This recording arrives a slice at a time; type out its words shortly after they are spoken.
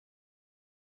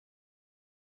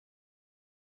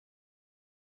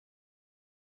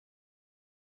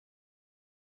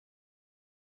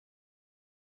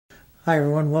Hi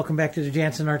everyone, welcome back to the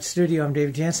Jansen Art Studio. I'm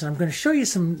David Jansen. I'm going to show you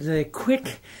some of the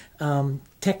quick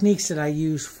techniques that I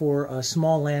use for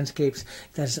small landscapes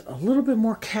that's a little bit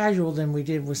more casual than we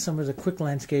did with some of the quick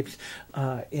landscapes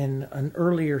in an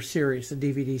earlier series, the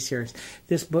DVD series.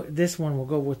 This one will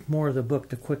go with more of the book,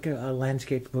 the quick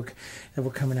landscape book that we're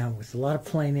coming out with. A lot of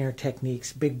plein air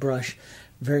techniques, big brush,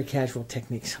 very casual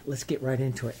techniques. Let's get right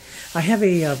into it. I have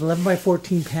a 11 by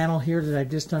 14 panel here that I've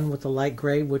just done with the light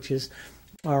gray, which is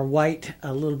our white,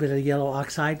 a little bit of yellow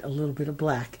oxide, a little bit of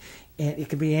black. And it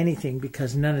could be anything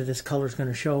because none of this color is going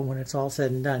to show when it's all said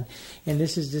and done. And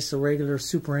this is just a regular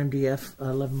Super MDF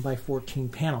 11 by 14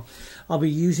 panel. I'll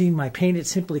be using my Painted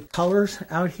Simply colors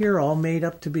out here, all made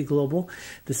up to be global.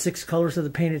 The 6 colors of the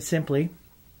Painted Simply,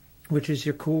 which is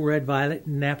your cool red violet,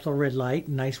 naphtha red light,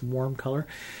 nice warm color,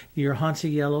 your Hansa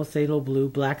yellow, phthalo blue,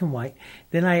 black and white.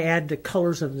 Then I add the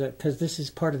colors of the, because this is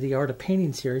part of the Art of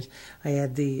Painting series, I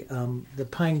add the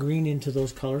pine green into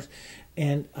those colors,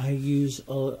 and I use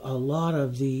a lot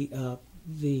of the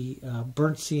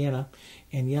burnt sienna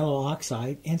and yellow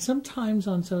oxide, and sometimes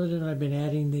on some of it I've been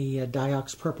adding the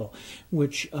diox purple,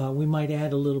 which we might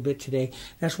add a little bit today.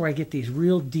 That's where I get these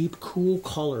real deep, cool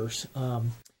colors.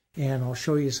 And I'll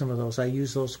show you some of those. I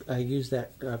use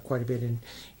that quite a bit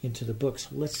into the book. So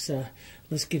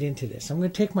let's get into this. I'm going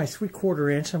to take my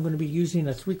 3/4 inch. I'm going to be using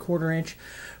a 3/4 inch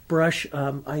brush.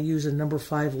 I use a number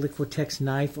 5 Liquitex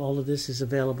knife. All of this is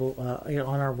available on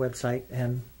our website,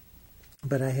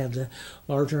 but I have the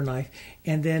larger knife.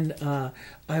 And then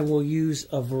I will use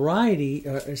a variety,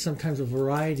 sometimes a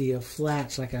variety of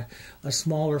flats, like a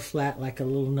smaller flat, like a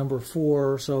little number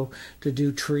 4 or so, to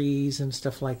do trees and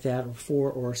stuff like that, or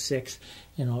 4 or 6.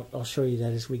 And I'll show you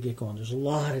that as we get going. There's a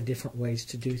lot of different ways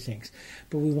to do things.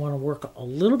 But we want to work a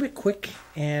little bit quick,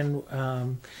 and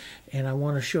I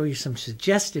want to show you some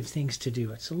suggestive things to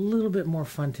do. It's a little bit more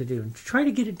fun to do. And try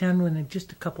to get it done within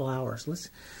just a couple hours.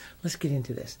 Let's get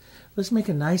into this. Let's make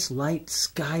a nice light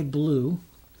sky blue.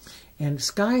 And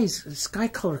sky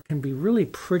color can be really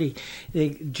pretty.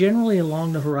 Generally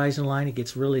along the horizon line it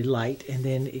gets really light, and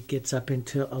then it gets up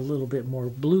into a little bit more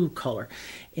blue color.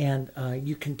 And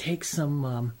you can take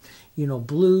some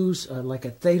blues, like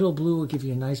a phthalo blue will give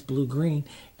you a nice blue-green.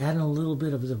 Adding a little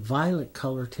bit of the violet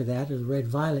color to that, or the red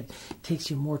violet, takes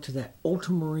you more to that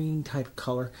ultramarine type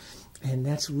color. And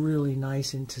that's really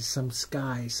nice into some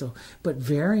sky. So, but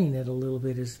varying it a little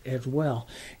bit as well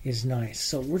is nice.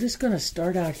 So we're just going to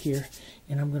start out here,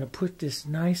 and I'm going to put this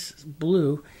nice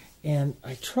blue. And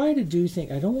I try to do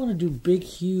things. I don't want to do big,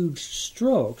 huge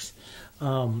strokes.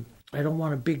 I don't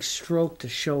want a big stroke to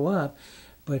show up,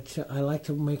 but I like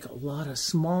to make a lot of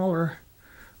smaller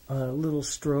little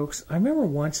strokes. I remember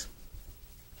once,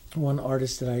 one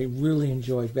artist that I really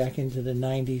enjoyed back into the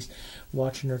 90s,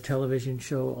 watching her television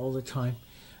show all the time,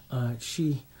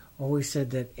 she always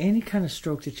said that any kind of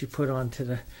stroke that you put onto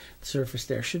the surface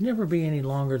there should never be any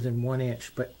longer than 1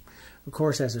 inch. But of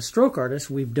course, as a stroke artist,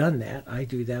 we've done that. I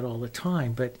do that all the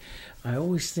time. But I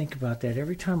always think about that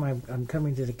every time I'm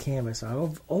coming to the canvas.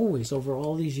 I've always, over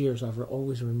all these years, I've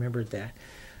always remembered that.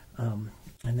 And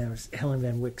that was Helen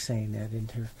Van Wyck saying that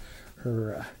into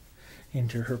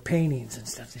her paintings and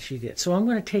stuff that she did. So I'm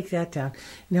going to take that down.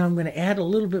 Now I'm going to add a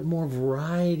little bit more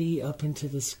variety up into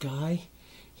the sky.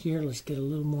 Here, let's get a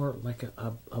little more like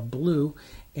a blue.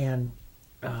 And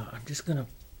I'm just going to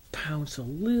pounce a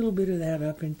little bit of that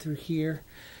up in through here.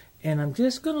 And I'm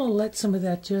just going to let some of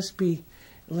that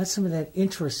let some of that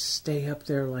interest stay up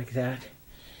there like that.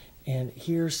 And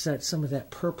here's some of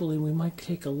that purpley. We might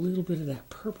take a little bit of that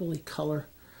purpley color,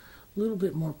 a little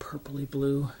bit more purpley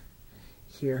blue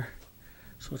here.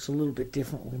 So it's a little bit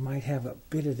different. We might have a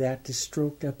bit of that just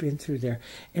stroked up in through there.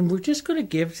 And we're just going to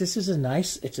give, this is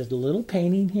it's a little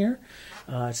painting here.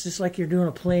 It's just like you're doing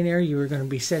a plein air. You're going to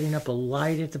be setting up a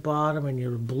light at the bottom, and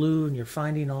you're blue, and you're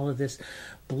finding all of this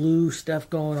blue stuff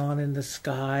going on in the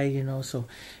sky, so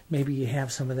maybe you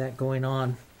have some of that going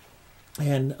on.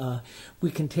 And we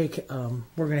can take,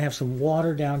 we're going to have some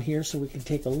water down here, so we can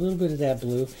take a little bit of that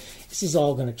blue. This is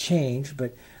all going to change,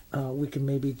 but we can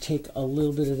maybe take a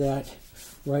little bit of that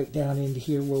right down into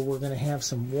here where we're going to have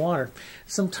some water.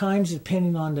 Sometimes,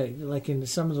 depending on like in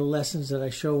some of the lessons that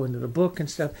I show into the book and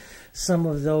stuff, some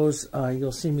of those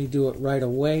you'll see me do it right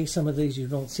away. Some of these you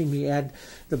don't see me add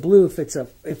the blue if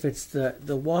it's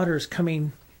the water's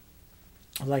coming.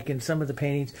 Like in some of the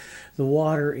paintings, the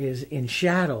water is in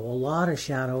shadow, a lot of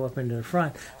shadow up into the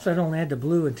front. So I don't add the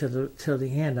blue until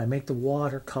the end. I make the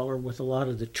water color with a lot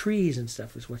of the trees and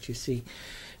stuff is what you see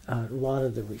a lot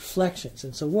of the reflections.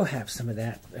 And so we'll have some of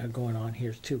that going on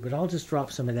here too, but I'll just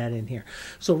drop some of that in here.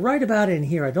 So right about in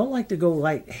here, I don't like to go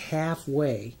right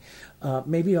halfway.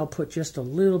 Maybe I'll put just a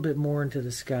little bit more into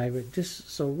the sky, but just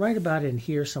so right about in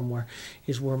here somewhere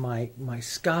is where my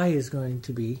sky is going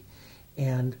to be.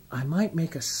 And I might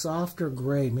make a softer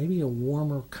gray, maybe a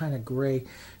warmer kind of gray.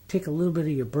 Take a little bit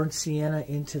of your burnt sienna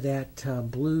into that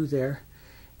blue there,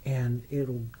 and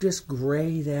it'll just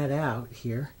gray that out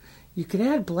here. You could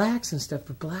add blacks and stuff,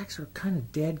 but blacks are kind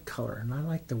of dead color, and I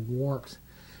like the warmth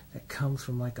that comes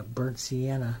from like a burnt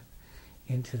sienna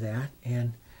into that.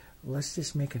 And let's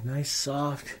just make a nice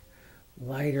soft,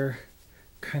 lighter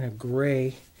kind of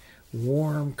gray,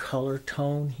 warm color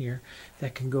tone here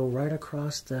that can go right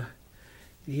across the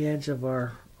edge of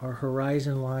our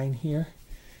horizon line here,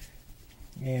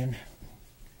 and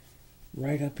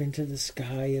right up into the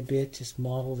sky a bit. Just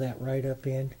model that right up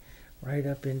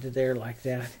into there like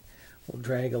that. We'll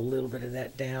drag a little bit of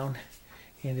that down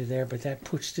into there, but that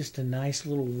puts just a nice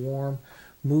little warm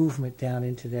movement down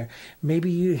into there.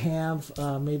 Maybe you have,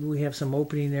 maybe we have some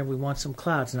opening there. We want some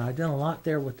clouds. Now I've done a lot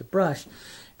there with the brush.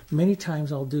 Many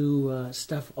times I'll do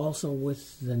stuff also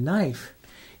with the knife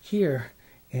here,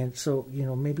 and so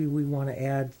maybe we want to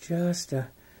add just a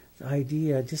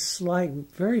idea, just slide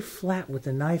very flat with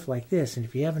the knife like this. And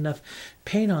if you have enough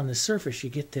paint on the surface, you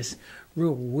get this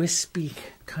real wispy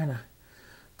kind of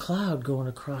cloud going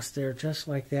across there, just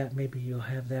like that. Maybe you'll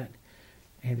have that,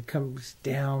 and it comes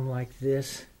down like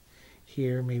this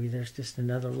here. Maybe there's just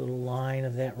another little line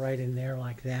of that right in there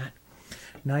like that.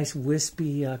 Nice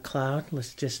wispy cloud.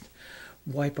 Let's just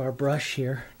wipe our brush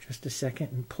here just a second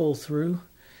and pull through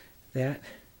that,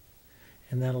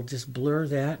 and that'll just blur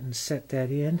that and set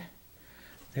that in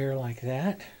there like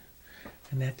that.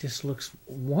 And that just looks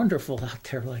wonderful out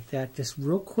there like that, just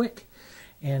real quick.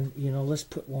 And let's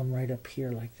put one right up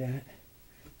here like that,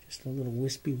 just a little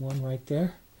wispy one right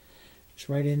there. It's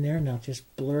right in there. Now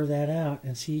just blur that out,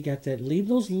 and see, you got that. Leave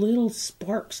those little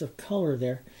sparks of color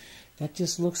there. That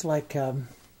just looks like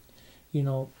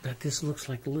that just looks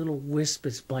like little wisps.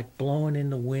 It's like blowing in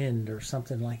the wind or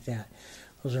something like that.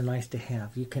 Those are nice to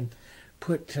have. You can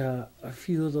put a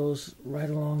few of those right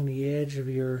along the edge of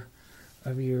your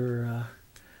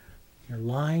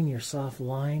line, your soft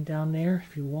line down there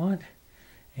if you want.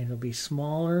 And it'll be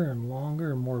smaller and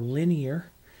longer and more linear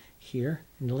here.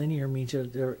 And linear means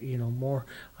they're more.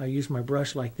 I use my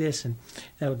brush like this, and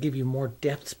that'll give you more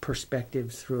depth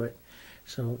perspective through it.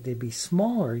 So they'd be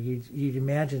smaller. You'd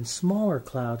imagine smaller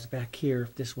clouds back here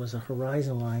if this was a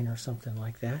horizon line or something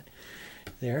like that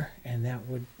there, and that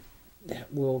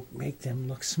will make them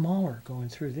look smaller going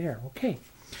through there. Okay,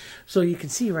 so you can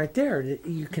see right there that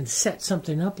you can set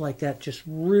something up like that just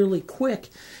really quick,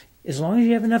 as long as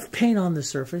you have enough paint on the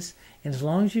surface, and as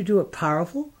long as you do it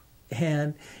powerful,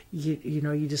 and you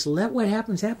just let what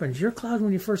happens happen. Your cloud,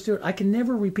 when you first do it, I can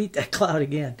never repeat that cloud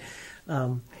again.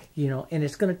 And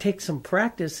it's going to take some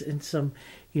practice and some,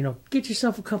 get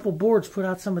yourself a couple boards, put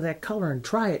out some of that color, and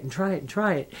try it and try it and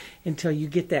try it until you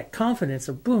get that confidence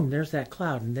of, boom, there's that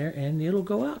cloud, and it'll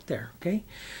go out there. Okay,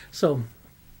 so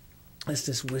let's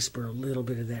just whisper a little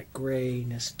bit of that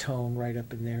grayness tone right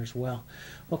up in there as well.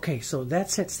 Okay, so that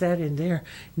sets that in there.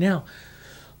 Now,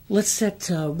 let's set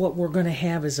what we're going to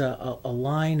have is a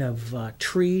line of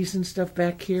trees and stuff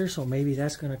back here. So maybe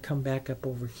that's going to come back up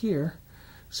over here.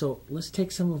 So let's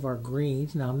take some of our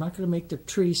greens. Now, I'm not going to make the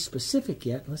trees specific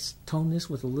yet. Let's tone this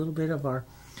with a little bit of our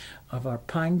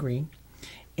pine green.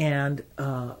 And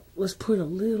let's put a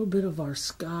little bit of our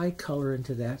sky color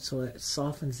into that so that it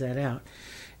softens that out.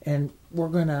 And we're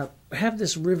going to have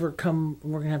this river come.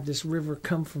 We're going to have this river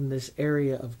come from this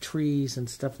area of trees and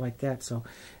stuff like that. So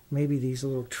maybe these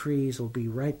little trees will be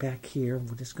right back here.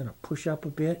 We're just going to push up a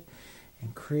bit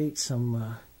and create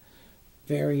some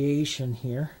variation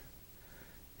here.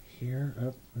 Here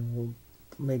up, and we'll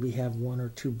maybe have one or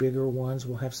two bigger ones.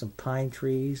 We'll have some pine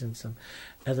trees and some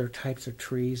other types of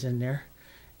trees in there,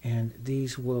 and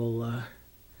these will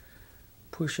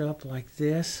push up like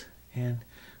this. And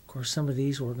of course, some of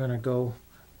these we're going to go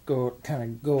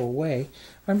away.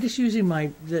 I'm just using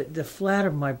the flat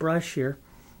of my brush here,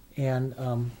 and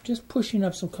just pushing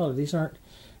up some color. These aren't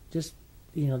just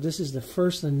this is the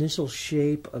first initial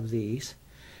shape of these,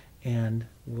 and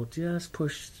we'll just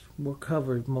push. We'll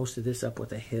cover most of this up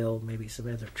with a hill, maybe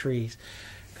some other trees,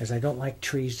 because I don't like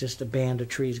trees, just a band of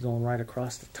trees going right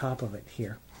across the top of it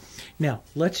here. Now,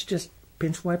 let's just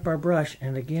pinch wipe our brush,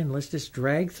 and again, let's just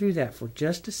drag through that for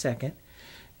just a second.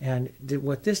 And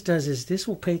what this does is this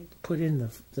will put in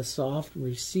the soft,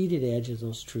 receded edge of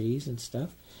those trees and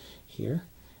stuff here.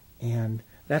 And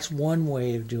that's one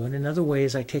way of doing it. Another way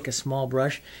is I take a small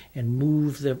brush and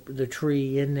move the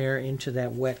tree in there into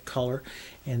that wet color,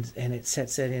 and it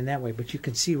sets that in that way. But you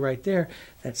can see right there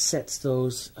that sets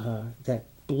those, that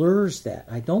blurs that.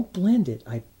 I don't blend it,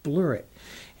 I blur it.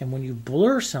 And when you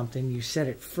blur something, you set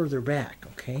it further back,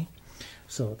 okay?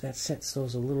 So that sets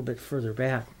those a little bit further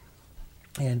back.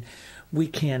 And we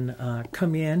can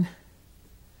come in,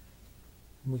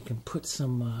 we can put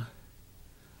some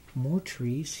more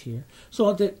trees here.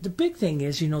 So the big thing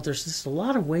is, you know, there's just a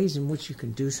lot of ways in which you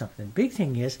can do something. The big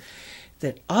thing is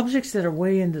that objects that are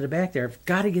way into the back there have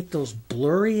got to get those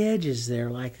blurry edges there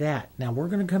like that. Now we're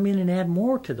going to come in and add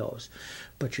more to those,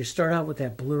 but you start out with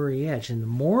that blurry edge, and the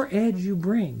more edge you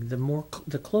bring,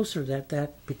 the closer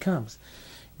that becomes.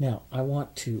 Now I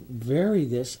want to vary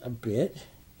this a bit,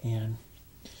 and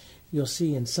you'll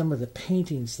see in some of the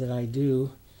paintings that I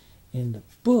do in the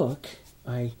book,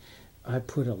 I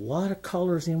put a lot of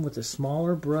colors in with a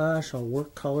smaller brush. I'll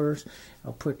work colors.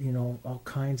 I'll put, you know, all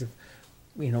kinds of,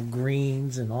 you know,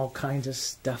 greens and all kinds of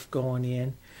stuff going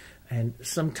in. And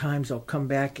sometimes I'll come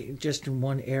back just in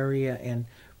one area and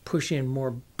push in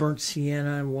more burnt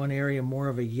sienna in one area, more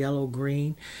of a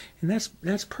yellow-green. And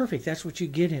that's perfect. That's what you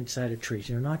get inside of trees.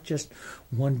 They're not just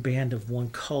one band of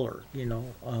one color, you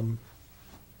know.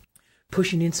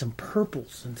 Pushing in some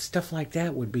purples and stuff like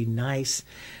that would be nice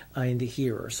into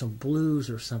here, or some blues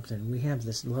or something. We have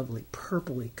this lovely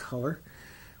purpley color.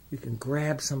 We can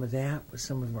grab some of that with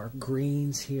some of our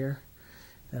greens here.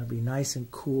 That'll be nice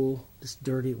and cool. Just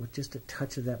dirty it with just a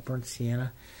touch of that burnt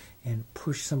sienna, and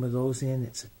push some of those in.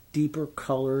 It's a deeper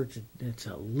color. It's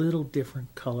a little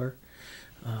different color,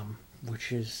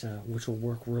 which will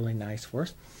work really nice for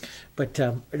us. But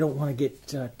I don't want to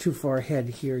get too far ahead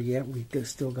here yet. We've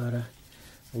still got a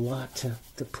lot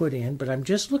to put in, but I'm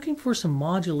just looking for some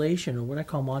modulation, or what I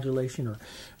call modulation, or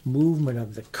movement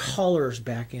of the colors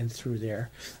back in through there.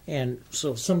 And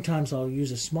so sometimes I'll use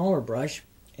a smaller brush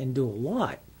and do a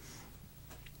lot.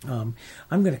 I'm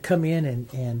going to come in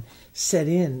and set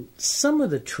in some of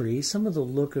the trees, some of the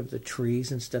look of the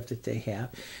trees and stuff that they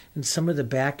have, and some of the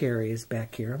back areas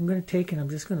back here. I'm going to take and I'm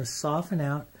just going to soften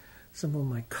out some of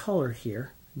my color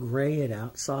here, gray it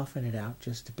out, soften it out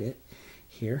just a bit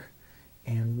here.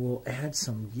 And we'll add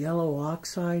some yellow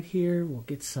oxide here. We'll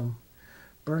get some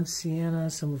burnt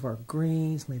sienna, some of our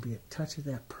greens, maybe a touch of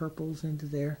that purples into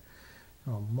there.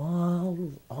 I'll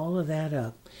model all of that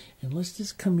up. And let's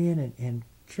just come in and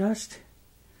just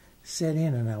set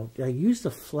in. And I use the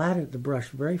flat of the brush,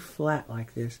 very flat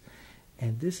like this.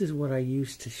 And this is what I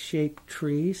use to shape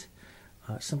trees.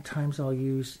 Sometimes I'll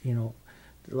use, you know,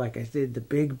 like I did the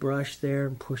big brush there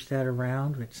and push that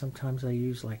around. But sometimes I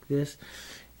use like this.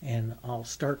 And I'll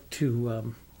start to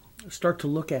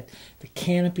look at the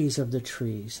canopies of the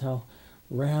trees. How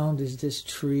round is this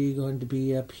tree going to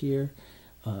be up here?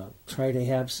 Try to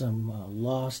have some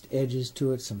lost edges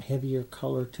to it, some heavier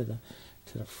color to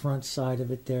the front side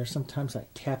of it there. Sometimes I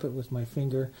tap it with my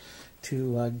finger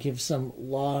to give some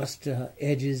lost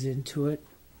edges into it,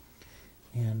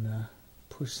 and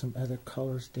push some other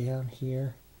colors down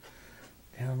here.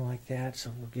 Down like that,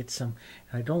 so we'll get some.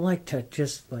 I don't like to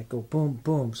just like go boom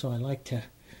boom, so I like to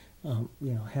you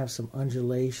know, have some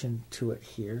undulation to it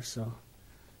here. So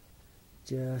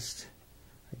I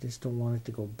just don't want it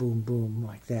to go boom boom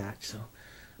like that, so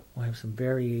we'll have some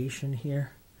variation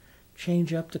here.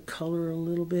 Change up the color a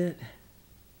little bit,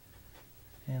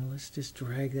 and let's just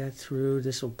drag that through.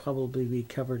 This will probably be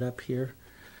covered up here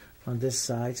on this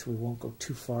side, so we won't go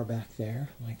too far back there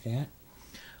like that.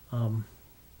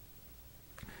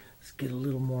 Let's get a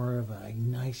little more of a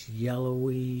nice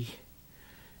yellowy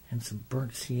and some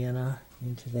burnt sienna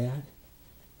into that.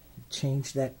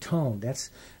 Change that tone. That's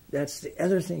the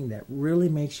other thing that really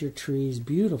makes your trees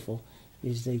beautiful,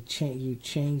 is you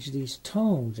change these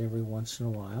tones every once in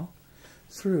a while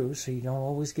through, so you don't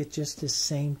always get just this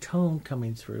same tone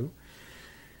coming through.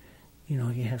 You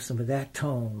know, you have some of that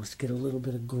tone. Let's get a little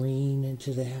bit of green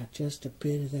into that, just a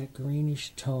bit of that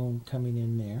greenish tone coming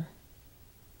in there.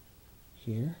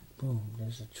 Here. Boom,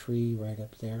 there's a tree right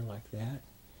up there like that.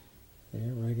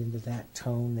 There, right into that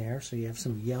tone there. So you have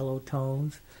some yellow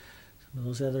tones, some of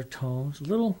those other tones.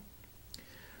 Little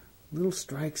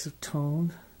strikes of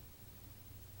tone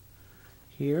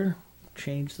here.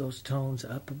 Change those tones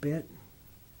up a bit.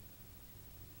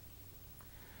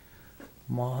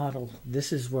 Model.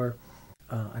 This is where,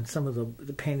 on some of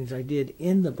the paintings I did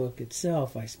in the book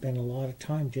itself, I spent a lot of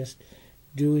time just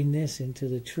doing this into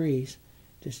the trees.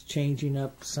 Just changing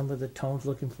up some of the tones,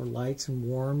 looking for lights and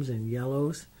warms and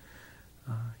yellows,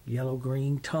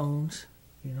 yellow-green tones,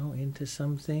 you know, into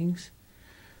some things.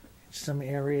 some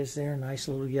areas there, nice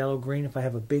little yellow-green. If I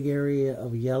have a big area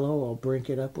of yellow, I'll break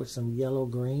it up with some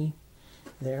yellow-green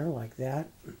there, like that.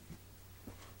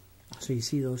 So you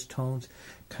see those tones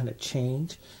kind of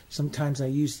change. Sometimes I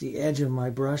use the edge of my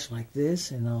brush like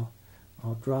this, and I'll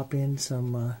drop in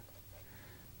some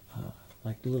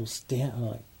like little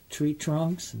like tree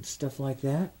trunks and stuff like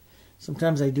that.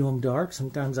 Sometimes I do them dark,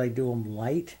 sometimes I do them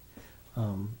light,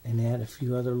 and add a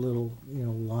few other little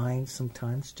lines.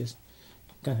 Sometimes just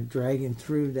kind of dragging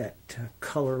through that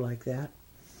color like that.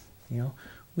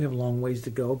 We have a long ways to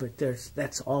go, but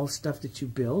that's all stuff that you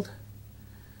build.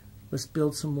 Let's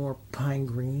build some more pine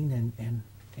green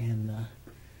and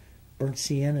burnt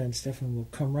sienna and stuff, and we'll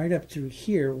come right up through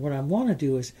here. What I want to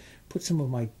do is put some of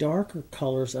my darker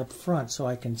colors up front so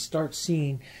I can start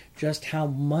seeing just how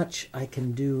much I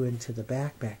can do into the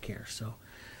back here. So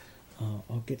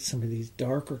I'll get some of these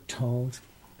darker tones.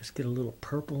 Let's get a little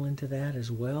purple into that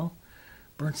as well.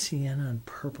 Burnt sienna and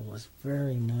purple is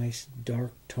very nice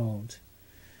dark tones.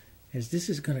 As this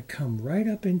is going to come right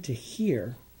up into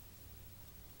here,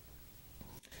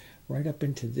 right up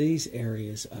into these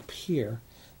areas up here.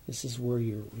 This is where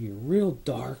your real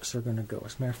darks are going to go.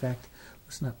 As a matter of fact,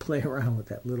 let's not play around with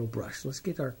that little brush. Let's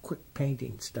get our quick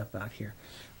painting stuff out here.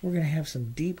 We're going to have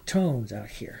some deep tones out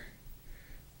here.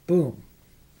 Boom.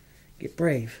 Get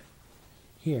brave.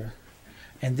 Here.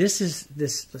 And this,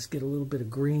 let's get a little bit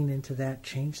of green into that.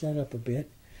 Change that up a bit.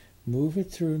 Move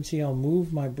it through, and see I'll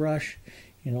move my brush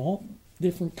in all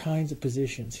different kinds of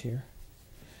positions here.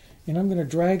 And I'm going to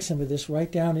drag some of this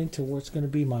right down into what's going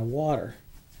to be my water.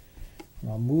 And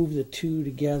I'll move the two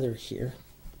together here.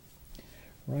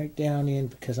 Right down in,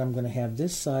 because I'm going to have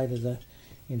this side of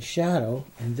in shadow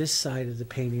and this side of the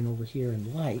painting over here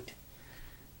in light.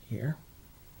 Here.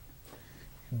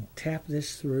 And we'll tap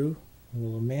this through. And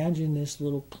we'll imagine this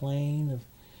little plane of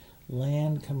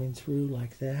land coming through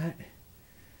like that.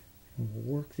 And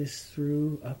we'll work this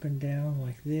through up and down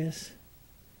like this.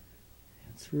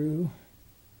 And through.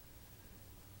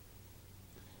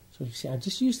 So you see, I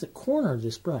just used the corner of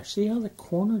this brush. See how the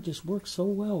corner just works so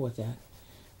well with that?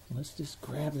 Let's just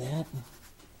grab that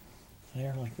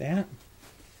there like that.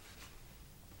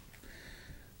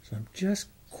 So I'm just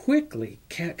quickly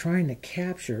trying to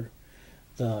capture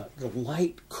the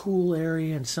light, cool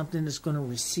area and something that's going to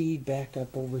recede back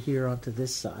up over here onto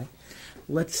this side.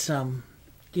 Let's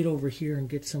get over here and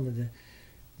get some of the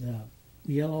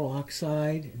yellow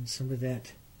oxide and some of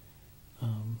that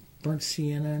burnt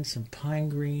sienna and some pine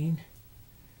green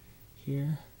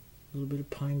here. A little bit of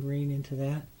pine green into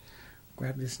that.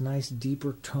 Grab this nice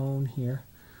deeper tone here.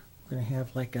 We're going to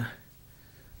have like a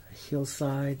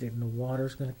hillside, and the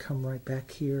water's going to come right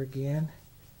back here again.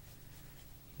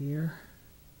 Here.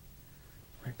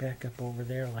 Right back up over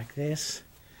there like this.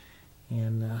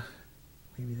 And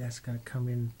maybe that's going to come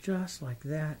in just like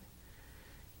that.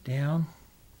 Down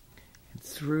and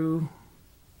through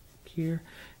here.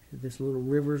 This little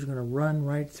river is going to run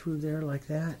right through there like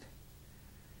that.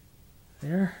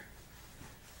 There.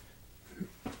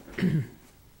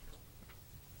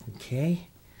 Okay.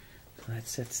 So that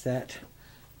sets that.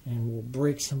 And we'll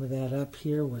break some of that up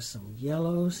here with some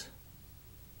yellows.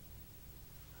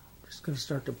 I'm just going to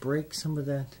start to break some of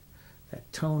that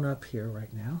tone up here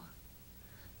right now.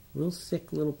 Real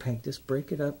thick little paint. Just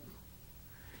break it up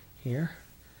here.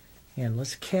 And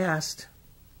let's cast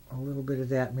a little bit of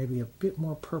that, maybe a bit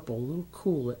more purple, a little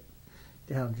cool it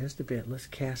down just a bit. Let's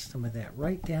cast some of that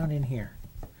right down in here.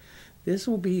 This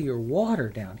will be your water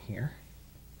down here.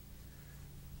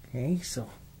 Okay, so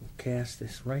we'll cast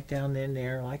this right down in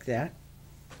there like that.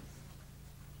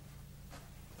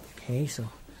 Okay, so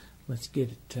let's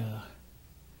get it a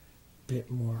bit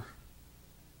more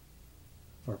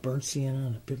of our burnt sienna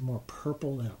and a bit more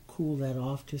purple. That'll cool that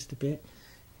off just a bit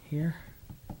here.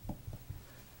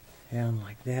 Down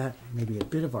like that. Maybe a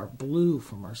bit of our blue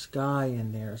from our sky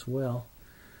in there as well.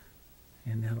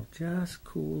 And that'll just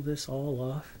cool this all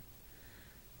off.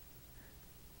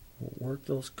 We'll work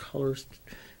those colors,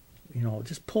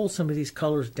 just pull some of these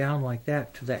colors down like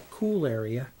that to that cool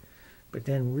area, but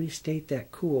then restate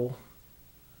that cool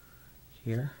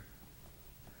here.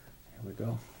 There we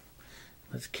go.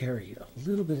 Let's carry a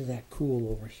little bit of that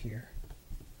cool over here.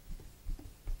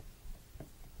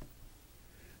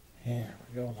 There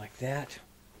we go, like that.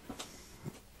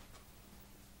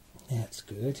 That's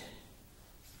good.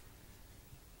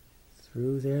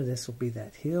 Through there, this will be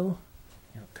that hill.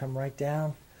 It'll come right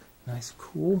down. Nice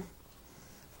cool.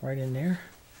 Right in there.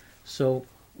 So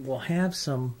we'll have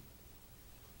some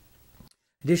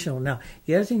additional. Now,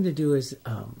 the other thing to do is,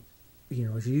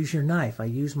 is use your knife. I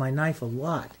use my knife a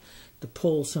lot to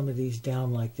pull some of these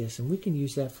down like this. And we can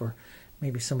use that for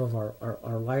maybe some of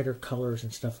our lighter colors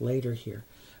and stuff later here.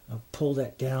 Pull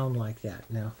that down like that.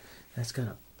 Now that's got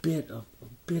a bit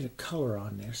of color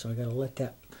on there, so I got to let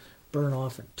that burn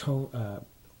off and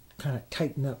kind of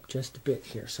tighten up just a bit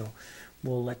here. So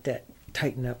we'll let that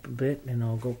tighten up a bit, and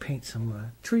I'll go paint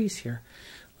some trees here.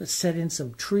 Let's set in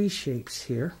some tree shapes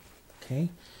here. Okay,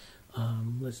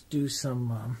 let's do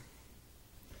some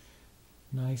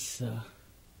nice.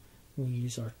 We'll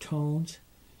use our tones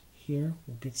here.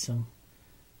 We'll get some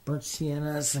burnt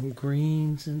sienna, some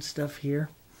greens and stuff here.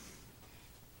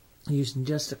 Using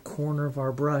just a corner of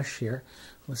our brush here,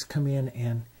 let's come in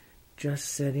and just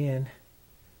set in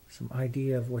some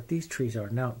idea of what these trees are.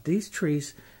 Now, these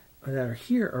trees that are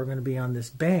here are going to be on this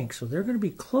bank, so they're going to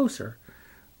be closer,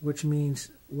 which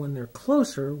means when they're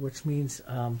closer, which means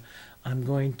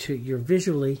you're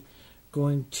visually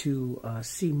going to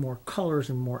see more colors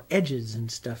and more edges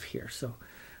and stuff here. So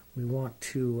we want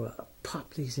to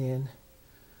pop these in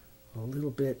a little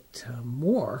bit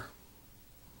more.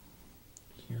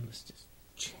 Here, let's just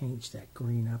change that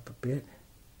green up a bit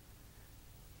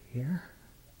here.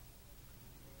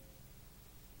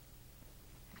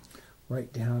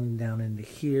 Right down into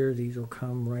here. These will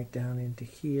come right down into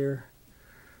here.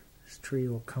 This tree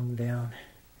will come down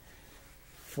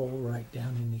full right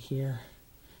down into here.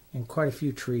 And quite a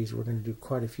few trees. We're going to do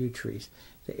quite a few trees.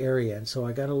 The area. And so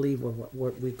I got to leave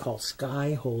what we call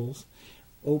sky holes,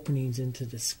 openings into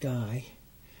the sky.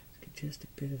 Let's get just a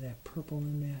bit of that purple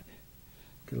in that.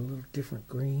 Get a little different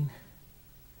green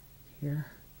here.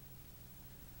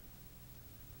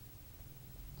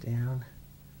 Down.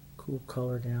 Cool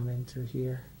color down into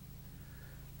here.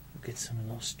 We'll get some of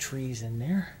those trees in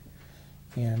there.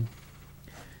 And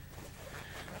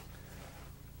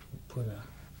we'll put a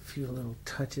few little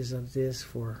touches of this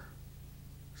for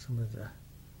some of the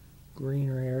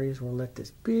greener areas. We'll let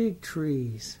this big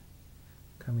trees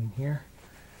come in here.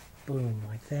 Boom,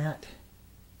 like that.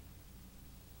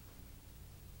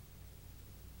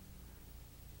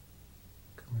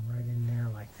 Right in there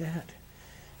like that,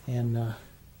 and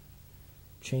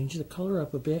change the color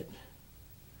up a bit,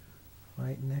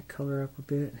 lighten that color up a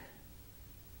bit,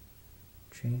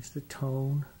 change the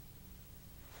tone,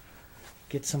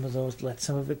 get some of those, let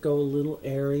some of it go a little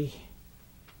airy,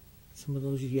 some of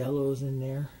those yellows in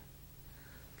there,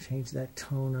 change that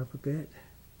tone up a bit,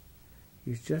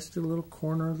 use just a little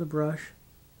corner of the brush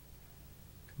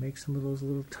to make some of those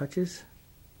little touches.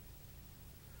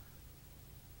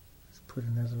 Put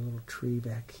another little tree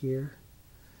back here.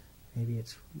 Maybe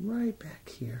it's right back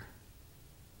here.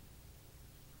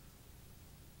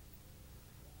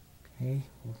 Okay,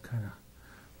 we'll kind of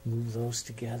move those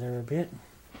together a bit.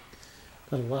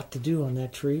 Got a lot to do on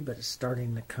that tree, but it's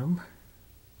starting to come.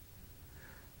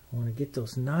 I want to get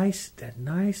that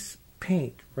nice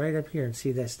paint right up here, and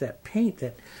see that's that paint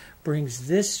that brings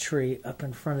this tree up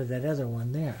in front of that other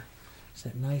one there. It's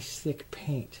that nice thick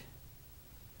paint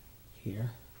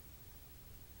here.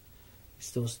 It's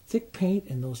those thick paint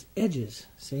and those edges,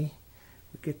 see?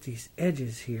 We get these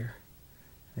edges here,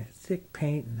 and that thick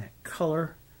paint and that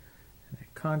color and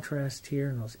that contrast here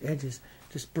and those edges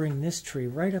just bring this tree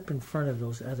right up in front of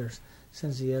those others,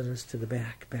 sends the others to the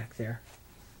back there.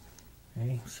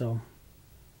 Okay, so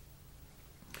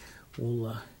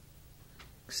we'll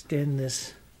extend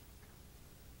this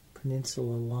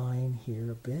peninsula line here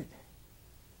a bit.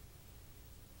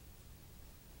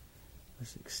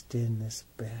 Let's extend this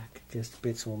back just a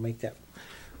bit, so we'll make that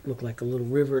look like a little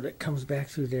river that comes back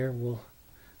through there. We'll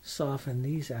soften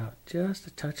these out just a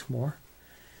touch more.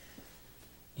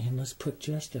 And let's put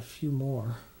just a few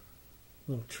more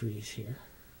little trees here.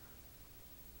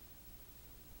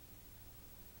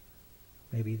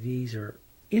 Maybe these are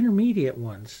intermediate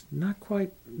ones, not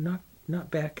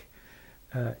back,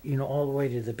 all the way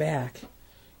to the back.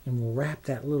 And we'll wrap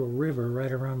that little river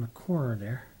right around the corner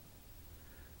there.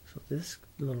 So this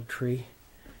little tree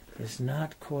is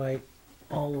not quite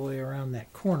all the way around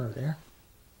that corner there.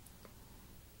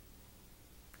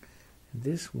 And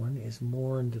this one is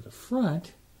more into the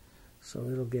front, so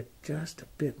it'll get just a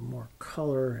bit more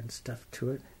color and stuff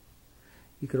to it.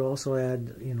 You could also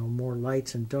add, more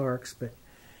lights and darks, but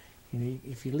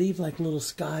if you leave like little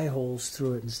sky holes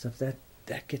through it and stuff,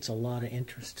 that gets a lot of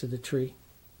interest to the tree.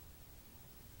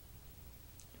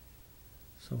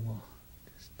 So we'll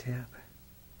just tap.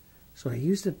 So I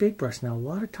used a big brush. Now, a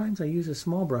lot of times I use a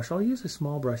small brush. I'll use a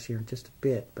small brush here in just a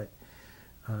bit, but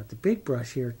the big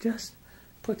brush here just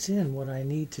puts in what I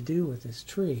need to do with this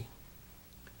tree.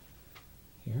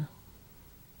 Here.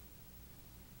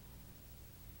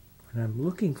 And I'm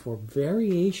looking for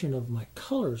variation of my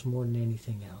colors more than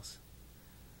anything else.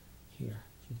 Here.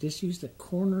 So just use the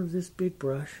corner of this big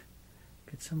brush.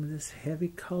 Get some of this heavy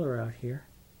color out here.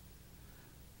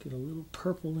 Get a little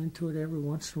purple into it every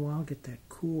once in a while. Get that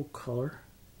cool color.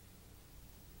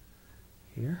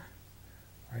 Here.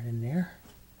 Right in there.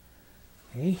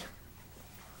 Okay.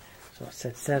 So I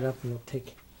set that up and we'll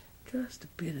take just a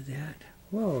bit of that.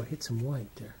 Whoa, hit some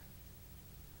white there.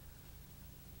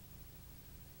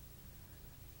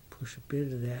 Push a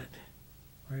bit of that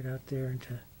right out there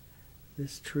into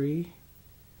this tree.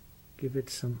 Give it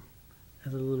some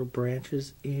other little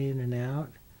branches in and out.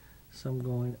 Some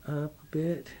going up a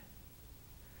bit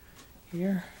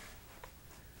here.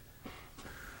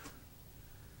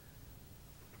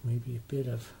 Maybe a bit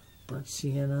of burnt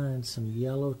sienna and some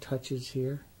yellow touches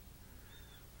here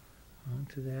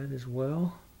onto that as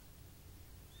well.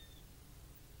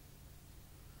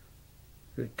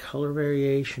 The color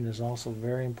variation is also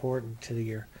very important to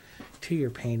your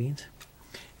paintings.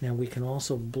 Now we can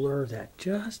also blur that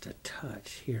just a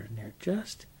touch here and there,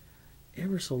 just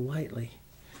ever so lightly,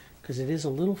 because it is a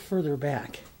little further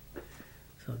back.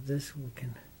 So this we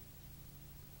can,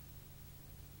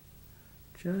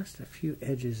 just a few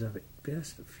edges of it,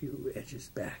 just a few edges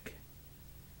back.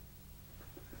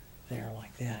 There,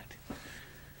 like that.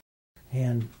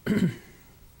 And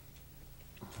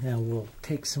now we'll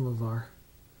take some of our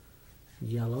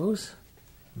yellows,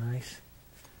 nice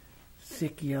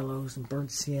thick yellows and burnt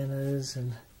siennas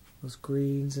and those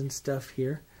greens and stuff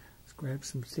here. Let's grab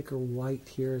some thicker white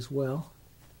here as well.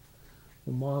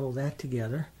 We'll model that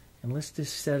together, and let's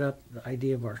just set up the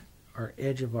idea of our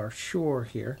edge of our shore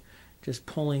here, just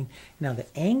pulling. Now the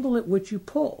angle at which you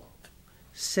pull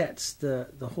sets the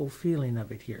whole feeling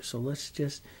of it here. So let's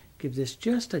just give this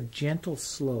just a gentle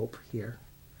slope here,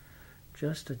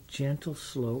 just a gentle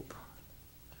slope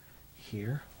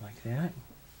here, like that.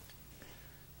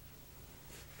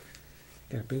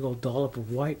 Got a big old dollop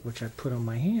of white, which I put on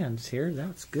my hands here.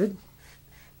 That's good.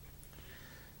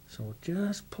 So we'll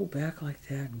just pull back like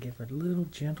that and give it a little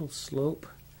gentle slope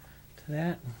to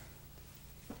that.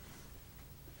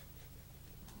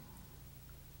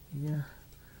 Yeah.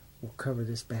 We'll cover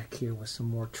this back here with some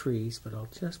more trees, but I'll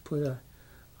just put an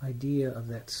idea of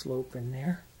that slope in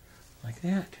there, like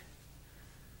that.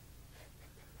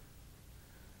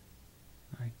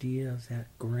 Idea of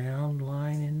that ground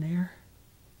line in there.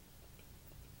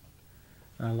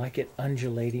 I like it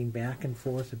undulating back and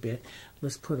forth a bit.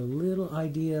 Let's put a little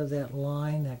idea of that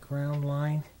line, that ground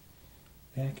line,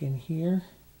 back in here.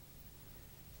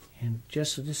 And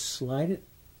just slide it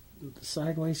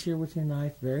sideways here with your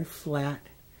knife, very flat.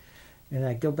 And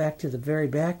I go back to the very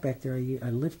back there. I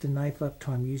lift the knife up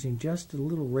till I'm using just a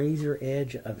little razor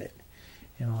edge of it.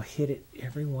 And I'll hit it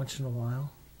every once in a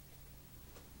while.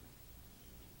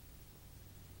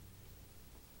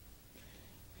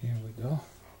 Here we go.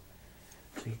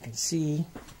 So you can see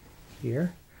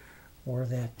here, or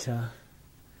that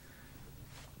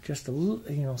just a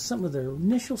little, some of the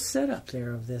initial setup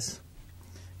there of this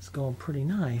is going pretty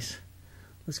nice.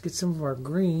 Let's get some of our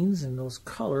greens and those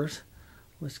colors.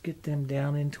 Let's get them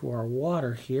down into our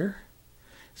water here.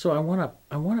 So I want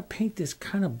to paint this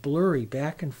kind of blurry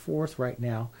back and forth right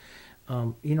now.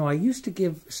 I used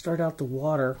to start out the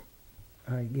water.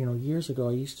 Years ago,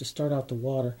 I used to start out the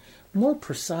water more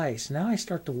precise. Now I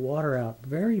start the water out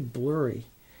very blurry,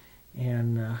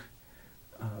 and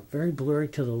very blurry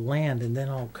to the land, and then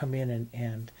I'll come in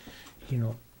and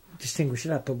distinguish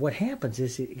it up. But what happens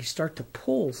is you start to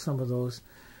pull some of those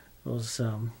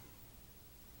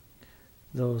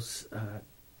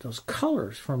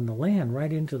colors from the land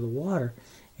right into the water,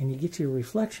 and you get your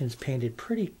reflections painted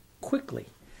pretty quickly.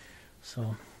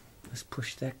 So let's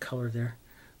push that color there.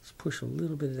 Let's push a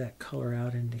little bit of that color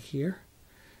out into here.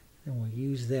 And we'll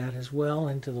use that as well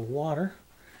into the water.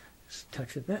 Just a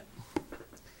touch of that.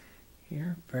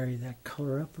 Here, vary that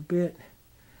color up a bit.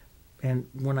 And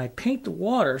when I paint the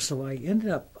water, so I end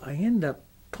up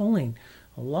pulling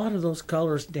a lot of those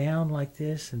colors down like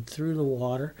this and through the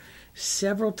water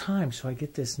several times, so I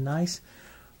get this nice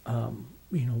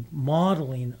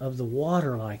modeling of the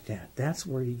water like that. That's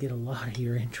where you get a lot of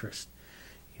your interest,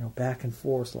 back and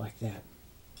forth like that.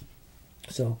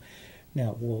 So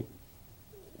now we'll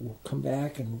come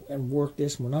back and work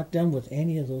this. We're not done with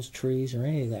any of those trees or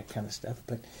any of that kind of stuff,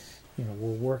 but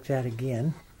we'll work that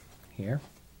again here,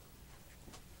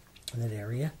 that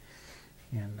area.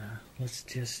 And let's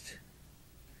just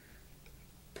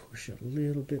push a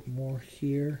little bit more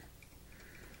here.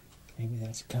 Maybe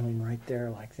that's coming right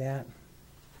there like that.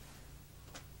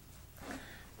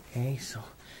 Okay, so,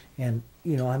 and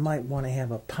I might want to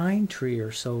have a pine tree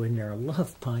or so in there. I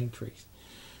love pine trees.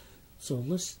 So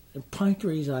pine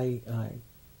trees I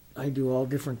I do all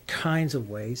different kinds of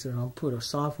ways, and I'll put a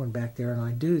soft one back there, and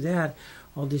I do that,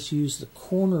 I'll just use the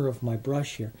corner of my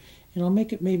brush here, and I'll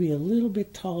make it maybe a little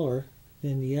bit taller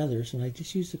than the others, and I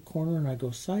just use the corner and I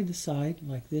go side to side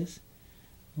like this,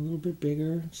 a little bit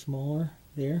bigger, smaller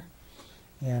there,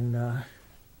 and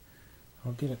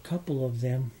I'll get a couple of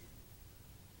them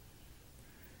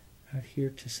out here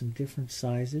to some different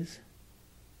sizes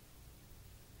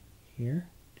here,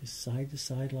 just side to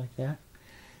side like that.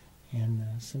 And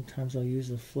sometimes I'll use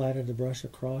the flat of the brush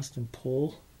across and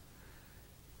pull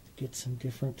to get some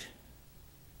different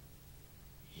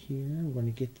here. We're going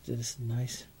to get this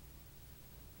nice,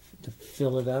 to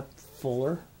fill it up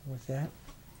fuller with that.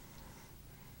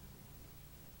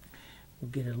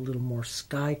 We'll get a little more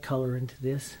sky color into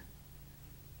this.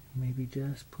 Maybe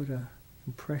just put a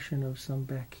impression of some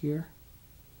back here.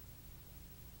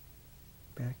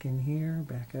 Back in here,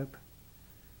 back up.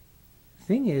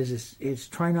 Thing is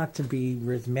try not to be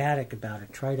rhythmic about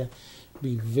it. Try to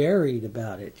be varied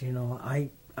about it. You know,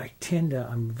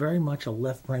 I'm very much a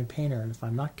left brain painter, and if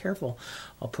I'm not careful,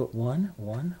 I'll put one,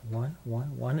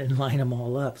 and line them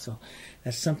all up. So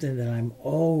that's something that I'm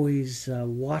always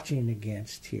watching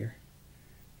against here,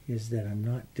 is that I'm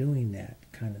not doing that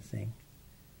kind of thing.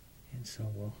 And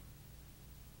so we'll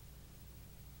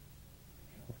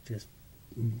just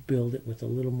build it with a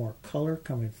little more color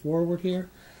coming forward here.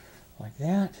 Like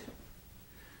that.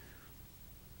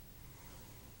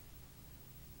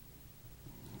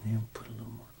 And put a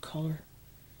little more color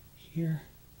here,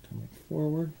 coming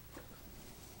forward.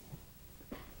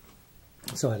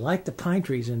 So I like the pine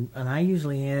trees, and I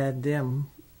usually add them,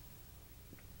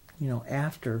 you know,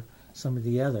 after some of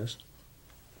the others.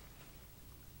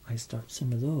 I start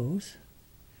some of those,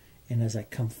 and as I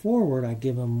come forward, I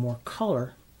give them more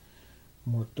color,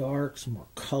 more darks, more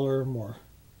color, more.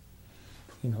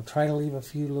 You know, try to leave a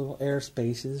few little air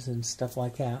spaces and stuff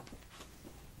like that.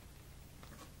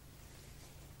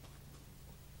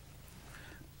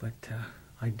 But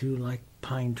I do like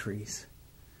pine trees.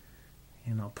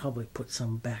 And I'll probably put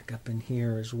some back up in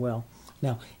here as well.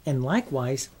 Now, and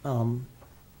likewise, you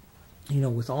know,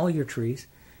 with all your trees,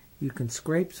 you can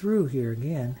scrape through here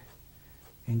again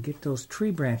and get those tree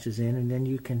branches in, and then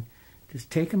you can just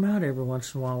take them out every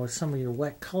once in a while with some of your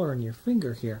wet color in your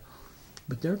finger here.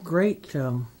 But they're great,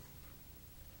 you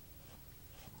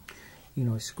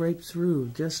know, scrape through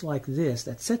just like this.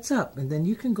 That sets up, and then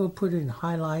you can go put in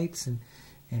highlights and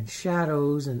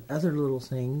shadows and other little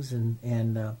things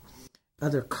and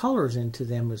other colors into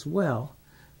them as well.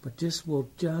 But this will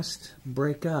just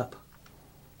break up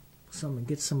some and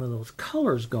get some of those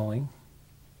colors going,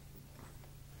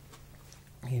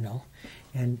 you know,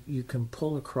 and you can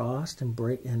pull across and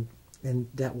break, and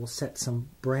that will set some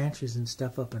branches and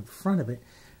stuff up in front of it,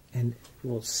 and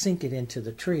will sink it into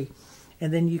the tree.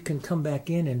 And then you can come back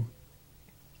in and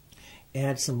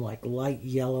add some like light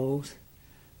yellows,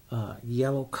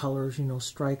 yellow colors, you know,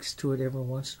 strikes to it every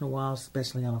once in a while,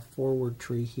 especially on a forward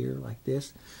tree here like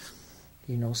this.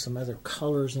 You know, some other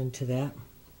colors into that,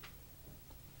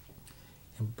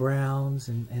 and browns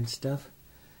and stuff,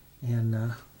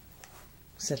 and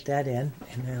set that in,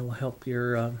 and that will help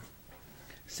your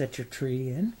set your tree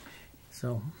in.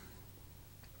 So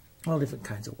all different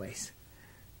kinds of ways.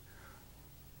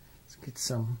 Let's get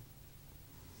some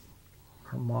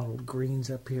our mottled greens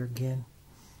up here again.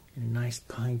 And a nice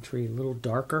pine tree, a little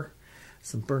darker,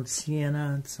 some burnt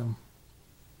sienna and some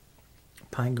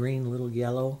pine green, a little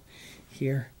yellow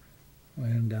here,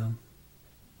 and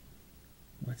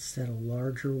let's set a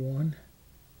larger one.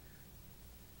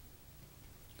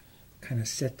 Kind of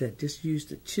set that, just use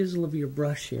the chisel of your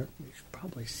brush here. You should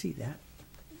probably see that.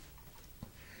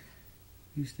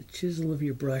 Use the chisel of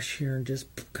your brush here and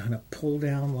just kind of pull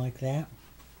down like that.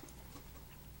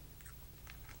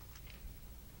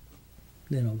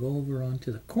 Then I'll go over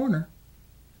onto the corner,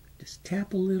 just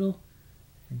tap a little,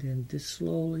 and then just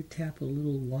slowly tap a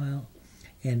little while,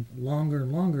 and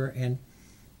longer, and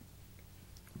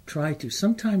try to,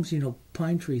 sometimes, you know,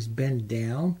 pine trees bend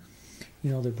down.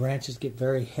 You know, the branches get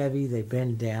very heavy, they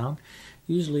bend down.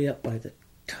 Usually up by the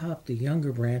top, the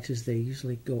younger branches, they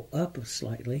usually go up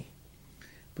slightly,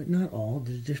 but not all.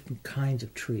 There's different kinds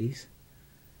of trees,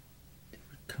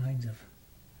 different kinds of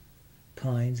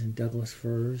pines and Douglas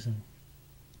firs, and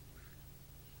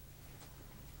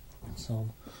so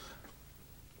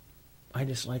I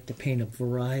just like to paint a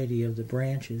variety of the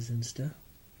branches and stuff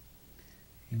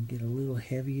and get a little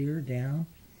heavier down.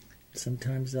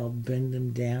 Sometimes I'll bend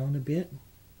them down a bit.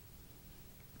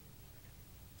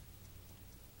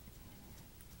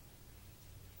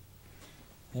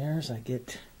 There's, I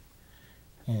get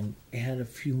and add a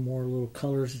few more little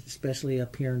colors, especially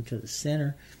up here into the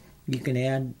center. You can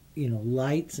add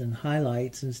lights and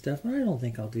highlights and stuff. I don't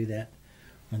think I'll do that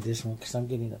on this one because I'm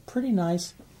getting a pretty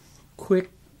nice,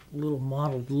 quick little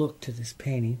modeled look to this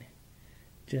painting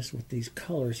just with these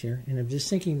colors here. And I'm just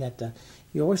thinking that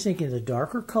you're always thinking the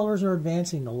darker colors are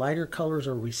advancing, the lighter colors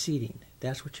are receding.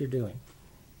 That's what you're doing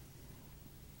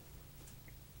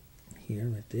here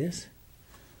with this.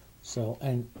 So,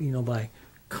 and by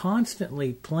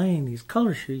constantly playing these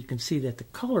colors here, you can see that the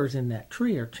colors in that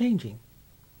tree are changing.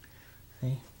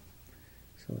 See?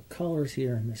 So the colors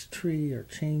here in this tree are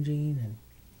changing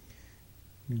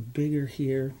and bigger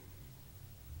here.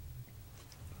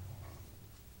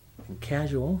 And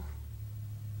casual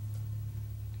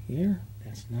here.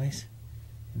 That's nice.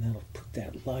 And that'll put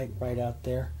that light right out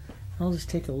there. I'll just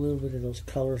take a little bit of those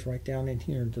colors right down in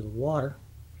here into the water.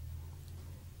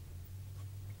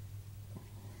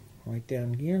 Right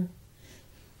down here.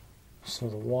 So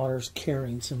the water's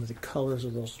carrying some of the colors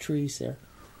of those trees there.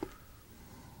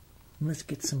 Let's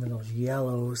get some of those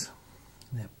yellows,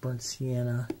 that burnt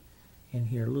sienna in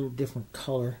here, a little different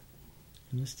color.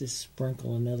 And let's just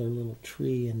sprinkle another little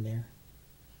tree in there.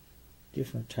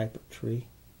 Different type of tree.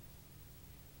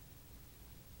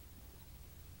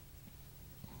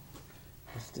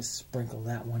 Let's just sprinkle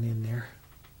that one in there.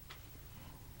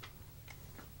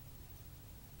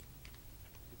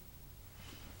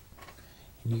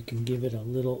 And you can give it a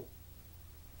little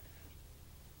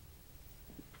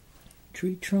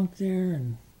tree trunk there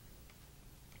and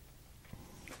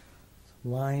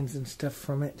some lines and stuff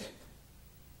from it.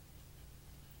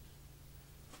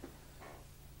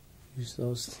 Use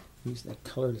that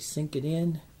color to sink it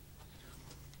in.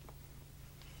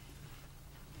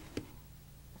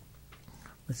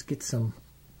 Let's get some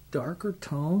darker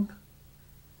tone.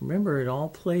 Remember, it all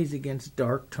plays against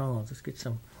dark tones. Let's get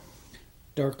some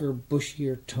darker,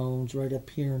 bushier tones right up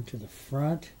here into the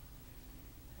front.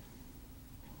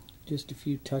 Just a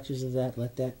few touches of that.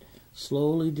 Let that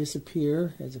slowly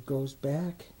disappear as it goes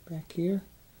back here.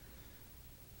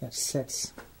 That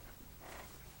sets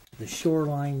the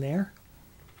shoreline there.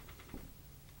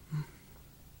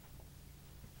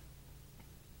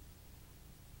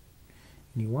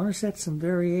 And you want to set some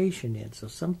variation in, so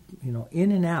some,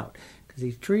 in and out, because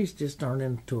these trees just aren't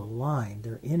into a line,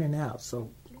 they're in and out.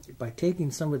 So by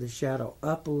taking some of the shadow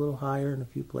up a little higher in a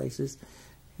few places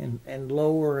and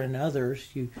lower in others,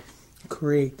 you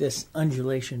create this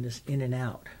undulation, this in and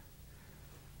out.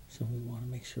 So we want to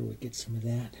make sure we get some of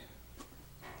that.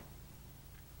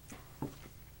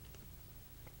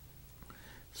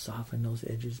 Soften those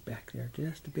edges back there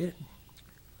just a bit.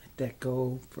 Let that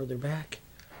go further back.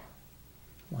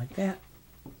 Like that.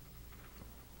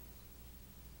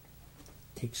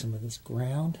 Take some of this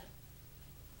ground.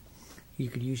 You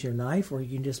could use your knife, or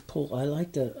you can just pull. I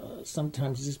like to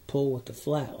sometimes just pull with the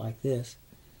flat like this.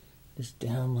 Just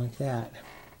down like that.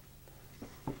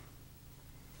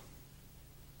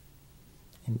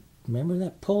 And remember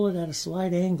that, pull it at a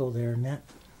slight angle there, and that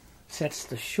sets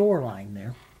the shoreline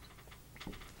there.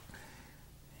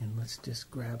 And let's just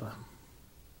grab a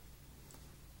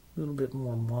little bit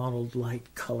more mottled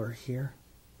light color here.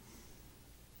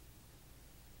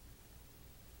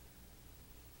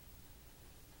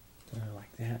 There,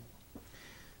 like that.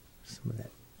 Some of that.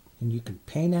 And you can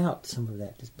paint out some of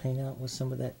that. Just paint out with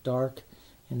some of that dark,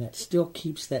 and that still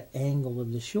keeps that angle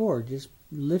of the shore. Just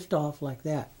lift off like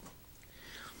that.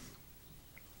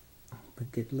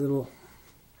 But get little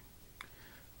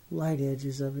light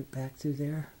edges of it back through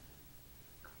there.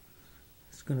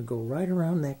 It's going to go right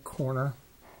around that corner.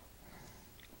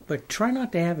 But try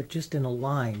not to have it just in a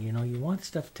line. You want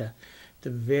stuff to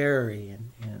vary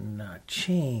and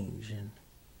change, and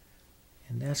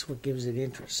that's what gives it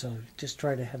interest. So just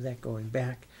try to have that going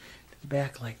back to the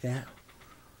back like that.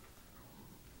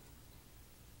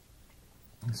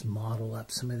 Let's model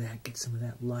up some of that, get some of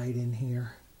that light in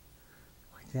here,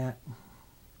 like that.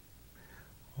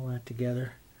 All that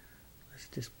together. Let's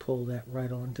just pull that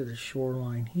right onto the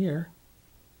shoreline here.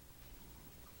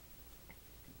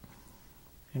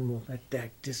 And we'll let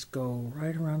that just go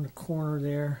right around the corner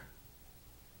there.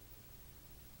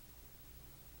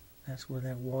 That's where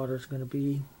that water's going to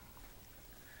be.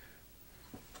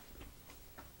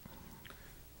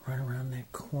 Right around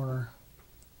that corner.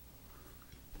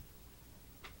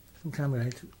 Sometimes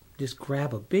I just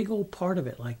grab a big old part of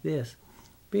it like this.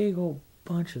 Big old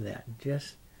bunch of that. And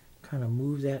just kind of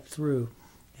move that through.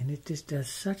 And it just does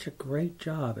such a great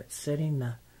job at setting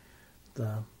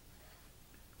the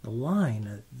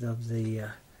line of the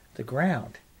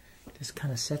ground. Just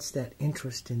kind of sets that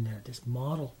interest in there. Just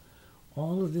model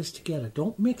all of this together.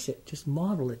 Don't mix it, just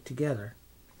model it together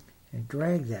and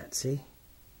drag that, see?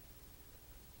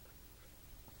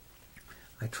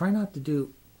 I try not to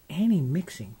do any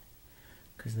mixing,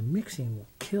 because the mixing will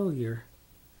kill your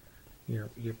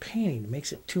painting. It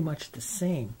makes it too much the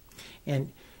same.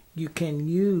 And you can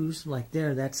use, like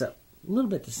there, that's a little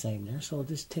bit the same there. So I'll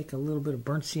just take a little bit of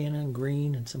burnt sienna and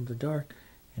green and some of the dark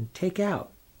and take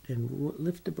out and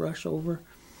lift the brush over,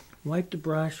 wipe the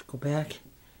brush, go back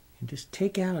and just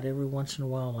take out every once in a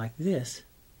while like this.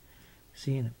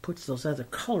 See, and it puts those other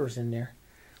colors in there.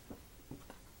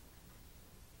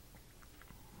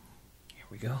 Here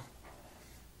we go.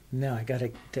 Now I got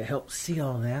to help see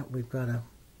all that, we've got to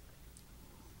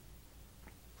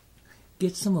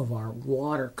get some of our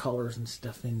watercolors and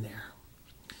stuff in there.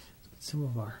 Some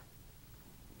of our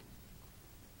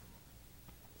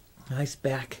nice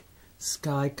back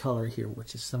sky color here,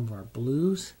 which is some of our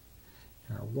blues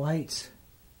and our whites.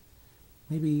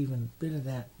 Maybe even a bit of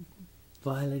that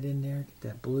violet in there, get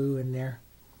that blue in there.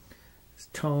 It's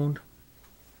toned.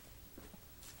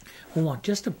 We want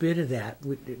just a bit of that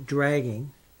with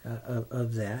dragging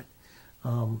of that.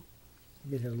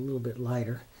 Get it a little bit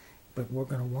lighter, but we're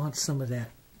going to want some of that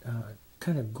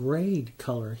kind of grayed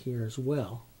color here as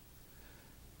well.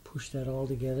 Push that all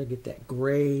together, get that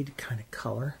grayed kind of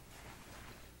color,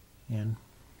 and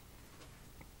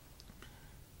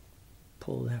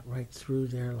pull that right through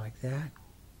there like that.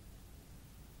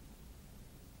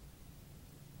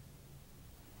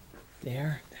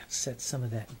 There, that sets some of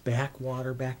that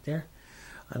backwater back there.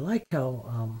 I like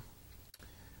how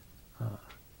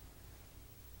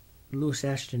Lewis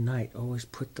Ashton Knight always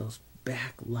put those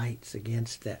back lights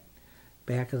against that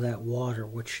back of that water,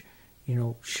 which, you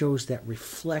know, shows that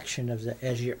reflection of the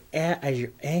as your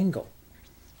angle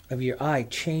of your eye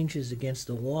changes against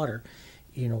the water.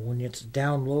 You know, when it's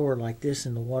down lower like this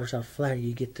and the water's out flatter,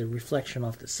 you get the reflection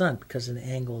off the sun because of the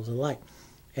angle of the light.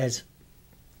 As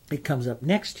it comes up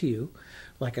next to you,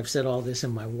 like I've said all this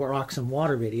in my rocks and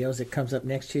water videos, it comes up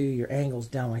next to you, your angle's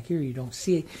down like here, you don't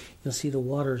see it. You'll see the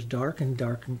water is dark and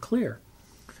clear.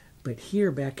 But here,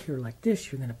 back here like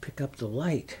this, you're going to pick up the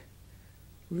light,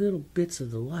 little bits of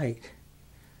the light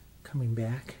coming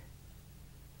back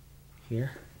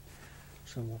here.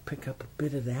 So we'll pick up a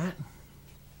bit of that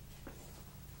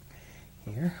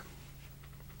here.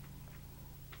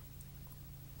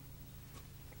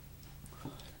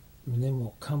 And then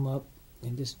we'll come up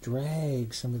and just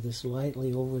drag some of this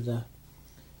lightly over that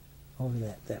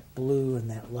blue and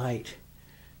that light.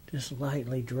 Just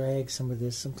lightly drag some of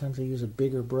this. Sometimes I use a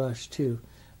bigger brush too.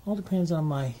 All depends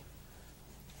on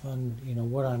you know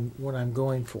what I'm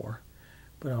going for.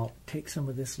 But I'll take some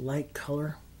of this light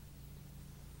color.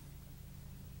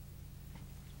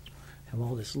 Have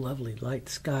all this lovely light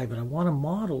sky, but I want to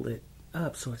model it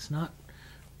up so it's not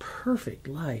perfect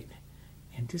light.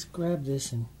 And just grab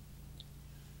this and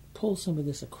pull some of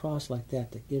this across like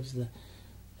that. That gives it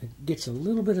gets a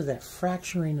little bit of that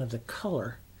fracturing of the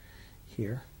color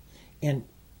here, and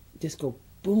just go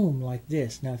boom like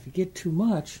this. Now, if you get too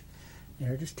much,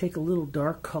 just take a little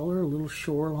dark color, a little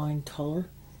shoreline color,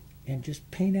 and just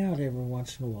paint out every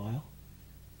once in a while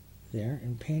there,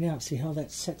 and paint out. See how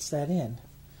that sets that in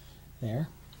there.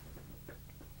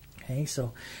 Okay,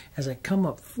 so as I come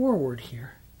up forward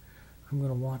here, I'm going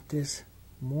to want this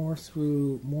more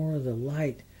through more of the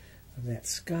light of that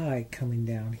sky coming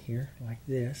down here like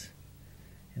this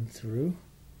and through,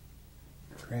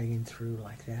 dragging through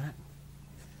like that.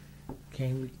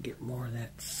 Okay, we can get more of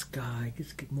that sky,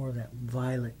 just get more of that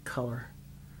violet color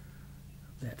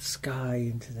of that sky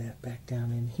into that, back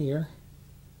down in here.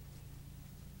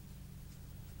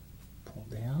 Pull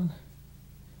down,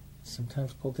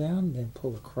 sometimes pull down, then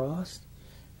pull across.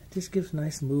 It just gives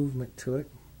nice movement to it.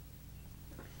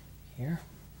 Here.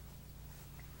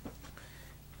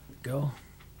 Go.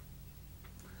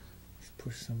 Just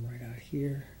push some right out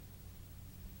here,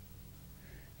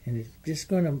 and it's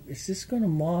just gonna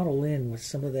model in with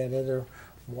some of that other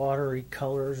watery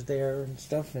colors there and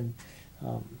stuff, and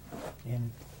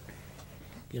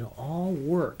you know, all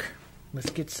work. Let's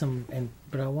get some,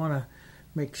 but I want to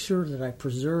make sure that I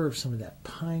preserve some of that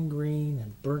pine green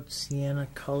and burnt sienna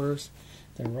colors.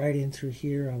 They're right in through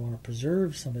here. I want to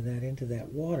preserve some of that into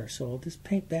that water, so I'll just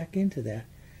paint back into that.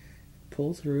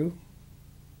 Pull through,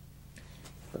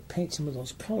 but paint some of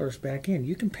those colors back in.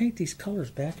 You can paint these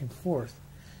colors back and forth.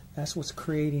 That's what's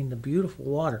creating the beautiful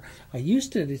water. I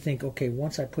used to think, okay,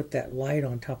 once I put that light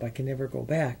on top, I can never go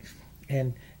back.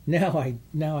 And now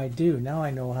I do. Now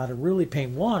I know how to really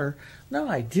paint water. Now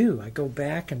I do. I go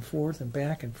back and forth and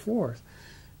back and forth.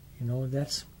 You know,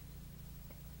 that's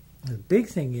the big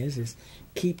thing is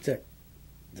keep the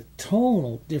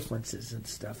tonal differences and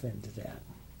stuff into that.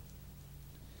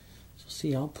 So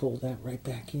see, I'll pull that right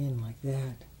back in like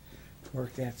that.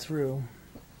 Work that through.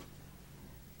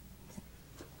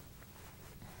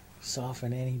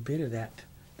 soften any bit of that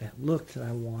look that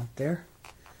I want there.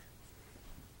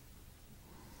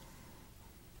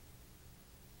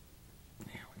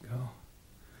 There we go.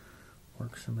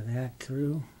 Work some of that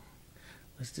through.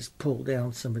 Let's just pull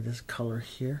down some of this color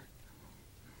here.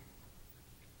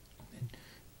 And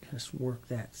just work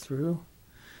that through.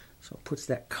 So it puts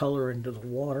that color into the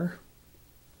water.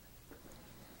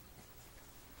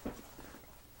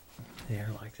 There,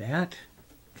 like that.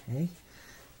 Okay.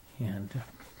 And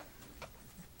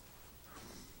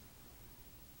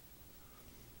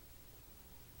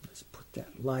let's put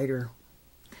that lighter.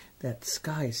 That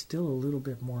sky is still a little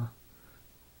bit more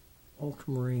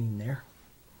ultramarine there.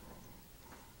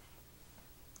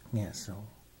 Yeah, so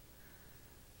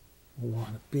we'll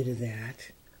want a bit of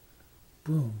that.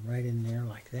 Boom, right in there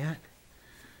like that.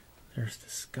 There's the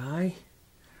sky.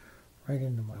 Right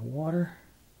into my water.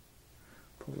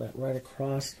 Pull that right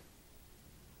across.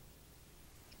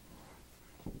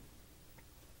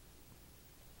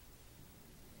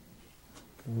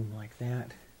 Boom, like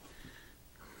that.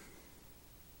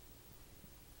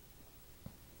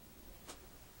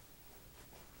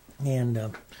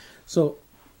 And so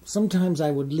sometimes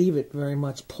I would leave it very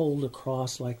much pulled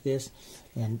across like this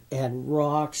and add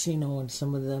rocks, you know, and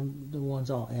some of them, the ones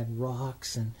I'll add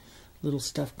rocks and little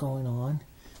stuff going on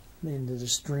into the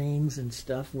streams and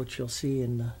stuff, which you'll see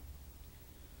in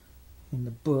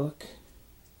the book.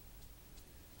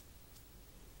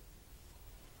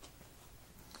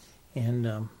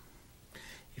 And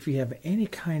if you have any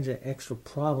kinds of extra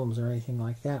problems or anything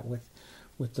like that with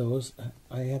those,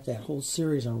 I have that whole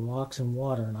series on rocks and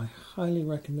water, and I highly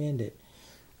recommend it.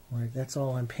 Right, that's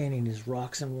all I'm painting is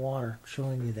rocks and water,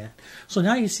 showing you that. So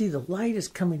now you see the light is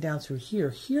coming down through here.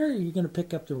 Here you're going to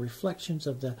pick up the reflections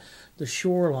of the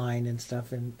shoreline and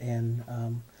stuff, and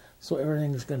so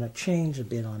everything is going to change a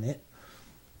bit on it.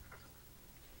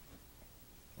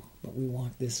 But we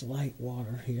want this light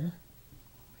water here.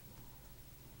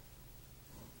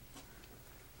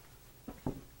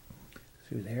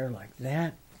 Through there like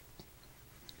that.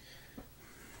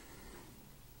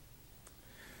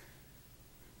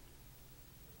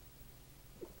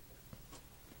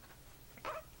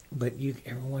 But you,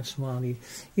 every once in a while,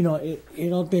 you know,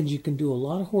 it all depends. You can do a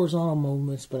lot of horizontal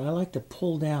movements, but I like to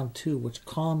pull down too, which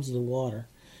calms the water.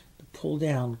 The pull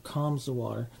down calms the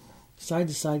water. Side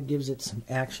to side gives it some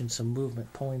action, some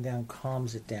movement. Pulling down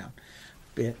calms it down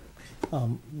a bit.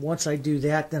 Once I do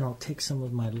that, then I'll take some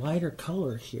of my lighter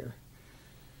color here.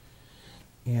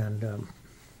 And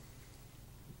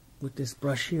with this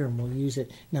brush here, and we'll use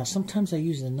it. Now, sometimes I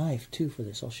use the knife too for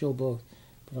this. I'll show both.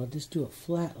 But I'll just do it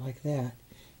flat like that.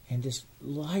 And just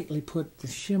lightly put the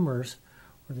shimmers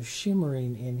or the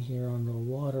shimmering in here on the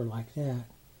water like that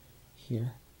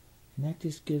here. And that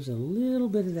just gives a little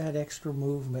bit of that extra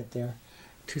movement there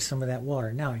to some of that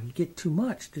water. Now, if you get too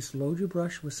much, just load your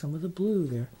brush with some of the blue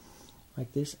there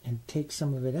like this and take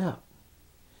some of it out.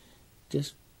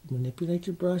 Just manipulate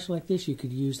your brush like this. You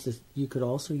could use the, you could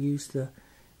also use the,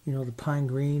 you know, the pine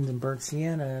greens and burnt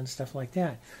sienna and stuff like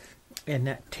that. And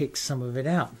that takes some of it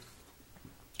out.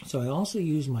 So I also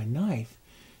use my knife,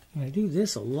 and I do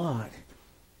this a lot,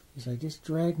 is I just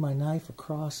drag my knife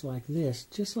across like this,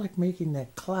 just like making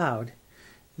that cloud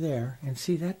there. And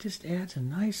see, that just adds a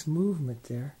nice movement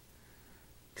there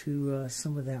to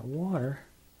some of that water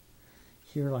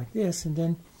here like this. And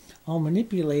then I'll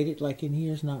manipulate it, like in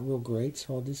here is not real great,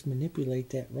 so I'll just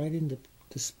manipulate that right into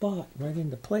the spot, right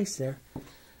into place there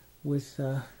with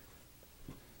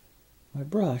my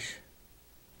brush,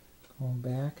 going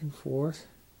back and forth.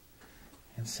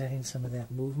 And setting some of that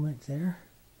movement there.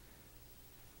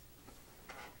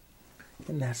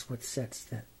 And that's what sets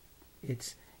that.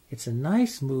 It's a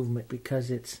nice movement because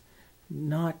it's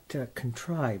not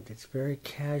contrived. It's very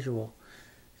casual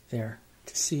there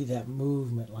to see that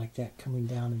movement like that coming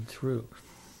down and through.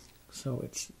 So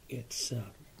it's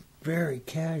very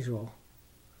casual.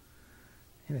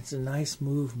 And it's a nice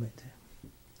movement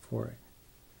for it.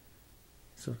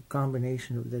 So the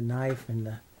combination of the knife and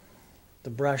the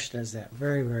brush does that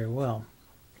very, very well.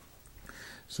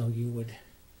 So you would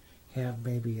have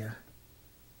maybe a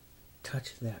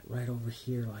touch of that right over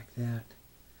here like that,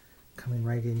 coming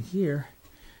right in here,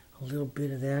 a little bit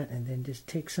of that, and then just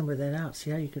take some of that out. See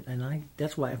how you can, and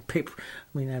that's why I have paper,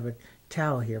 I have a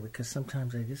towel here, because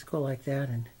sometimes I just go like that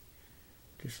and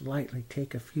just lightly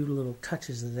take a few little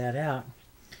touches of that out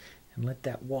and let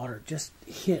that water just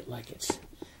hit like it's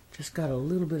just got a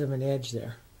little bit of an edge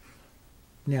there.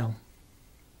 Now,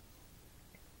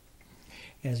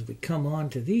 as we come on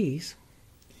to these,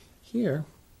 here,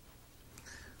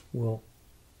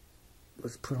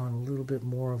 let's put on a little bit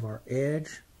more of our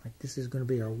edge. Like this is going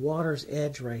to be our water's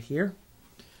edge right here.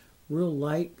 real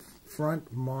light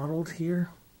front mottled here.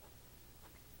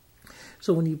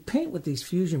 So when you paint with these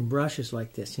fusion brushes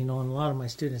like this, you know, and a lot of my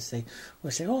students say,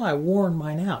 oh, I worn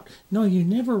mine out. No, you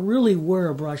never really wear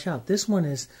a brush out. This one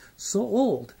is so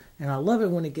old, and I love it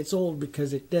when it gets old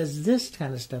because it does this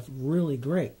kind of stuff really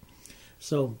great.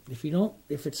 So if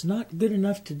it's not good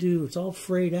enough to do, it's all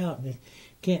frayed out and it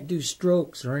can't do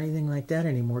strokes or anything like that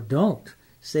anymore, don't.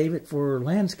 Save it for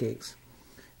landscapes,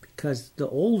 because the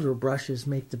older brushes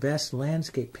make the best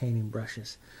landscape painting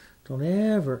brushes. Don't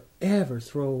ever, ever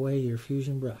throw away your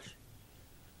fusion brush.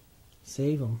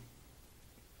 Save them,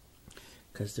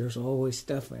 because there's always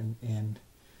stuff, and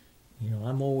you know,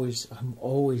 I'm always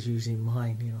using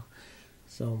mine, you know.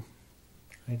 So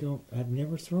I've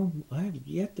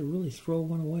yet to really throw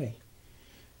one away,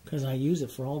 because I use it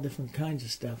for all different kinds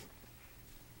of stuff.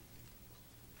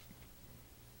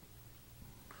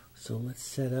 So let's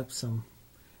set up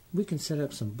we can set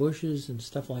up some bushes and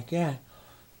stuff like that,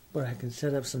 but I can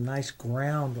set up some nice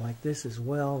ground like this as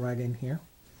well right in here.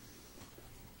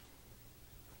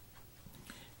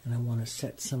 And I want to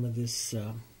set some of this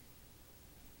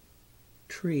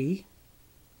tree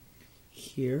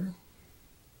here.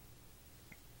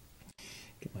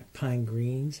 Get my pine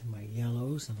greens and my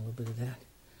yellows and a little bit of that.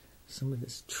 Some of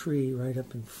this tree right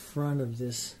up in front of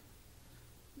this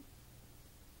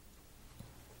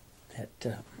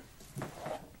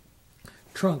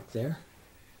trunk there.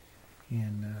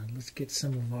 And let's get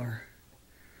some of our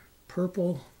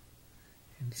purple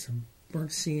and some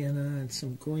burnt sienna and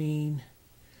some green.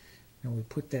 And we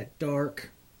put that dark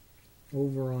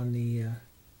over on the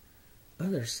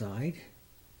other side.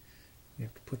 We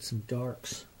have to put some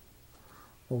darks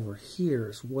over here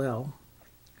as well.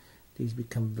 These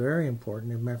become very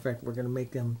important. As a matter of fact, we're going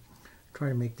to try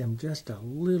to make them just a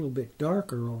little bit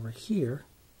darker over here,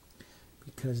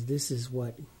 because this is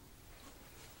what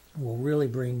will really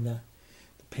bring the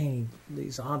painting,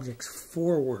 these objects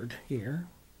forward here.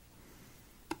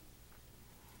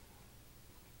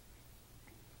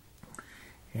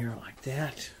 Here, like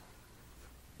that.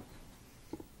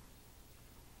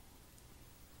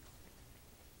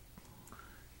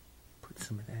 Put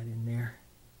some of that in there.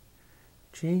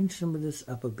 Change some of this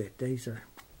up a bit. It's a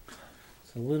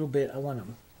little bit, I want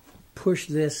to push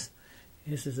this.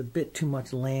 This is a bit too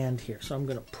much land here, so I'm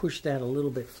going to push that a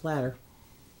little bit flatter.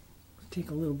 Take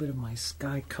a little bit of my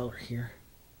sky color here.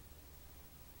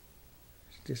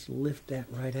 Just lift that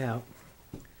right out.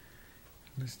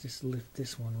 Let's just lift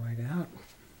this one right out.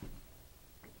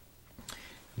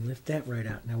 And lift that right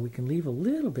out. Now we can leave a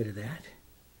little bit of that.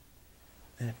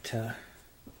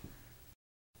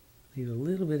 Leave a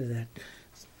little bit of that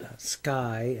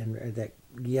sky and that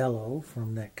yellow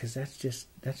from that, because that's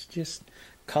just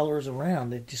colors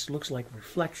around. It just looks like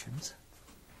reflections.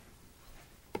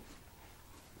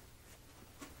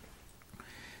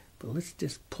 But let's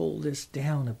just pull this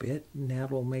down a bit, and that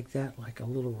will make that like a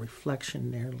little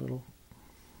reflection there, a little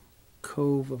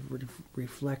cove of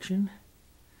reflection.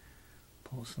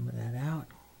 Pull some of that out.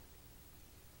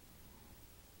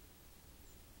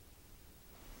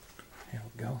 There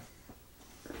we go.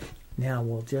 Now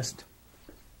we'll just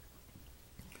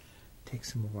take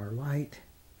some of our light,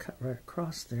 cut right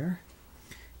across there,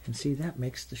 and see, that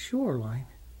makes the shoreline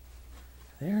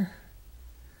there.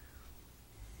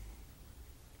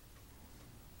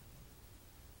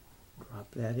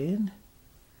 Drop that in.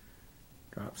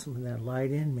 Drop some of that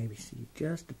light in. Maybe see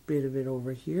just a bit of it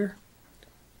over here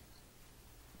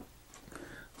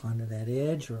onto that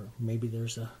edge, or maybe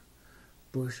there's a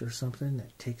bush or something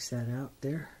that takes that out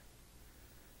there.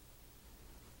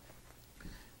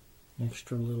 An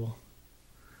extra little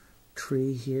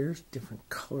tree here, different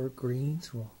color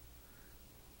greens, will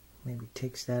maybe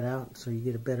takes that out so you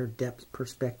get a better depth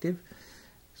perspective,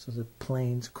 so the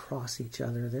planes cross each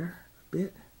other there a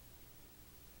bit.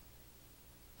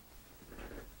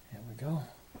 There we go.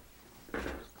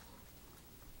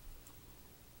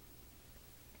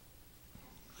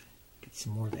 Get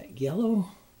some more of that yellow,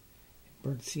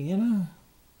 burnt sienna.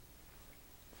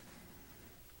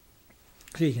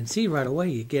 So you can see right away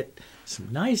you get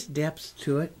some nice depth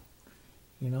to it,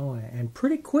 you know, and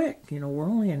pretty quick. You know, we're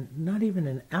only not even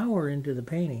an hour into the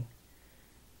painting,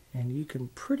 and you can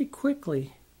pretty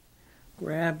quickly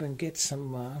grab and get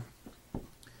some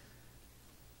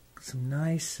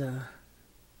nice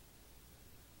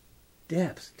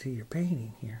depth to your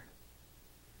painting here,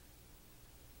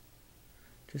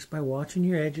 just by watching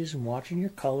your edges and watching your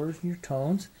colors and your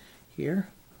tones here,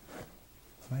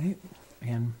 right?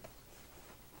 And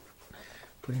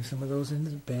putting some of those into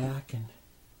the back and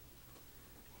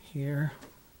here.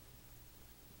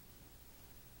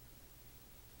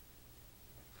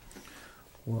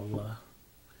 We'll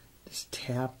Just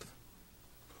tap.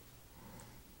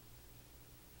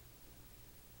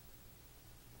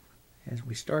 As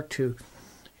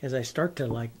I start to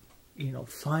like, you know,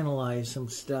 finalize some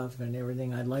stuff and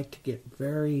everything, I'd like to get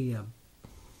very,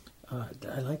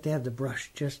 I like to have the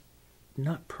brush just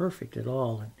not perfect at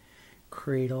all and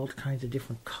create all kinds of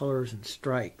different colors and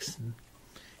strikes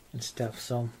and stuff.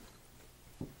 So,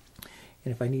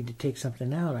 and if I need to take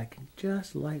something out, I can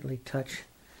just lightly touch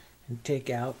and take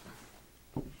out.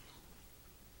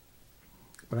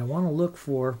 But I want to look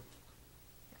for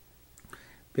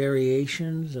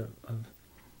variations of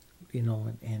you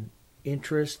know, and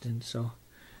interest, and so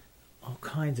all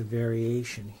kinds of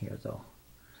variation here though.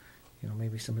 You know,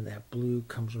 maybe some of that blue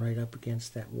comes right up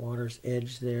against that water's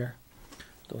edge there.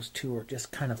 Those two are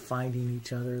just kind of finding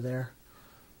each other there.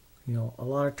 You know, a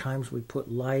lot of times we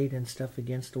put light and stuff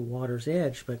against the water's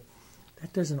edge, but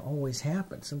that doesn't always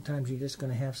happen. Sometimes you're just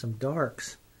going to have some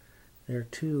darks there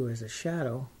too as a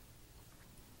shadow.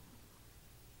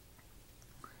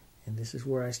 And this is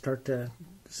where I start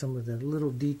some of the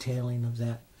little detailing of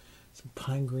that. Some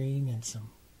pine green and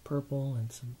some purple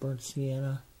and some burnt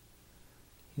sienna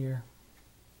here.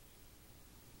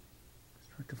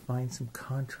 Start to find some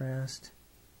contrast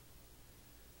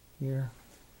here.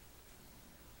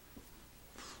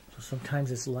 So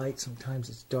sometimes it's light, sometimes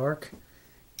it's dark,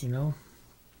 you know.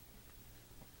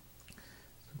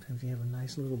 Sometimes you have a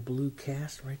nice little blue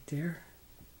cast right there.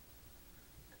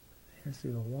 There's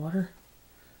through the water.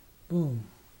 Boom.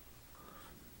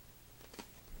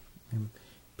 And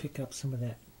pick up some of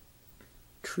that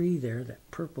tree there,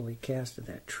 that purpley cast of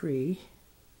that tree.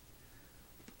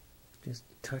 Just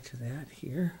a touch of that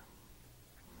here.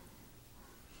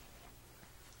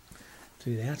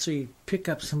 Do that. So you pick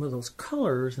up some of those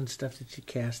colors and stuff that you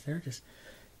cast there. Just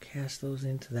cast those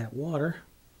into that water.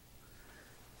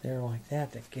 There like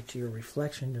that. That gets you a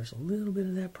reflection. There's a little bit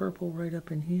of that purple right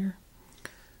up in here.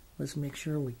 Let's make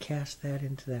sure we cast that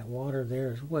into that water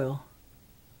there as well.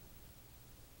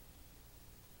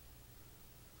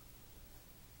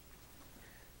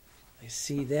 I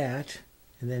see that,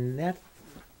 and then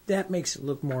that makes it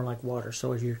look more like water.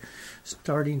 So as you're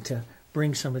starting to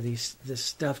bring some of this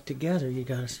stuff together, you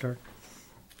got to start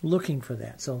looking for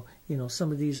that. So, you know,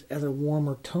 some of these other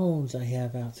warmer tones I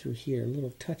have out through here,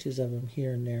 little touches of them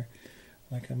here and there.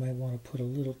 Like I might want to put a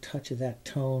little touch of that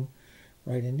tone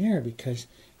right in there because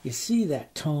you see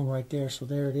that tone right there, so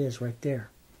there it is right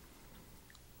there.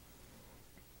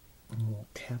 And we'll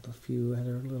tap a few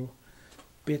other little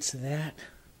bits of that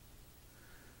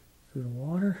through the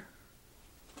water.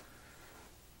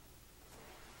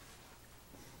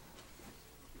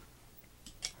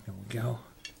 There we go.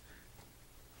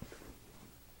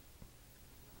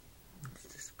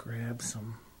 Let's just grab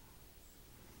some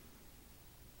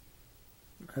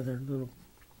other little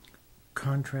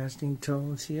contrasting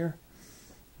tones here.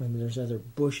 Maybe there's other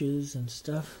bushes and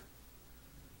stuff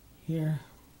here.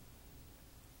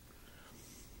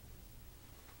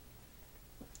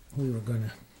 We were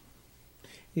gonna.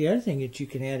 The other thing that you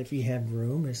can add if you have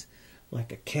room is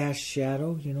like a cast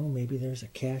shadow. You know, maybe there's a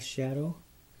cast shadow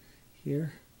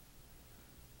here,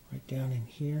 right down in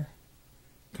here,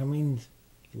 coming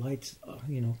lights.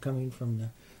 You know, coming from the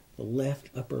left,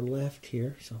 upper left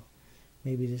here. So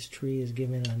maybe this tree is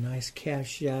giving a nice cast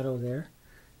shadow there.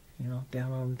 You know,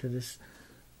 down onto this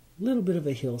little bit of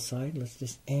a hillside. Let's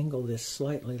just angle this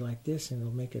slightly like this, and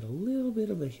it'll make it a little bit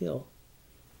of a hill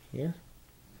here.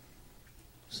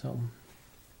 So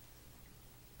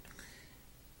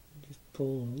just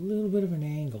pull a little bit of an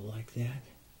angle like that,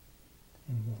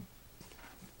 and we'll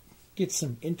get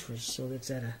some interest so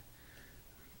that's at a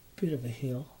bit of a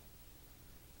hill.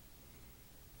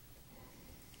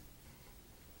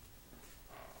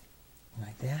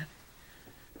 Like that.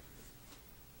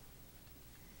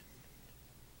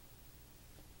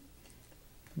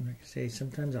 Like I say,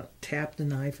 sometimes I'll tap the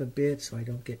knife a bit so I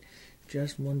don't get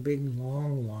just one big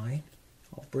long line.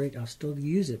 I'll still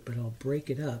use it, but I'll break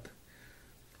it up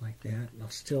like that. I'll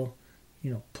still,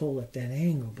 you know, pull at that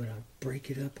angle, but I'll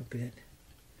break it up a bit.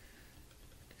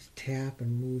 Just tap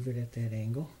and move it at that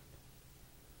angle.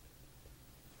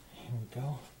 Here we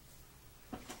go.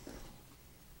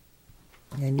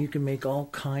 And you can make all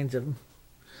kinds of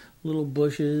little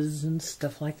bushes and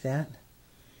stuff like that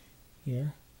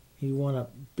here. You want to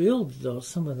build those,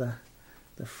 some of the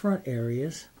front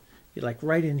areas. Like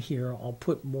right in here, I'll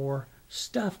put more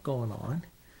stuff going on.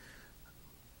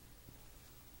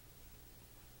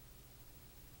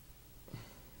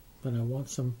 But I want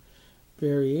some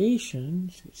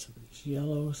variations. Some of these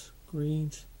yellows,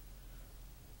 greens.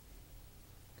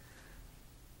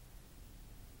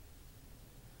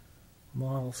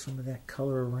 Model some of that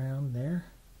color around there.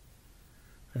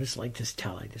 I just like this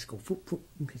towel. I just go whoop, whoop,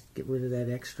 just get rid of that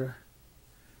extra.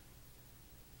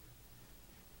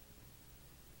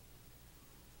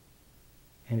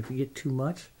 And if you get too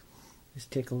much,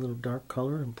 just take a little dark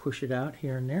color and push it out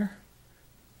here and there.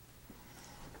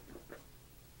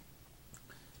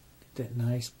 Get that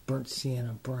nice burnt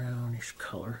sienna brownish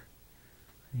color.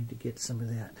 I need to get some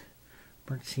of that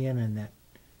burnt sienna, and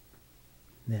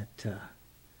that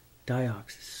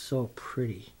diox is so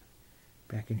pretty.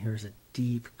 Back in here is a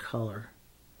deep color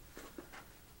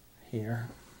here.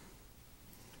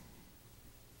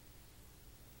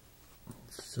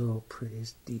 So pretty.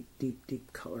 It's deep, deep,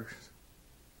 deep colors.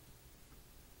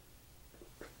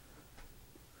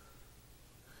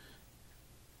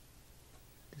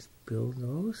 Just build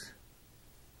those.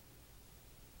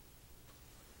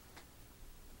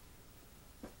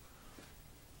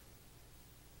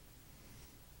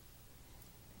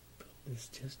 Build this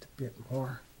just a bit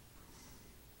more.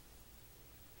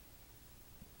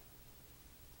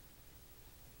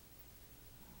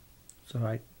 So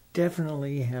I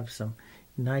definitely have some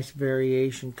nice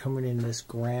variation coming in this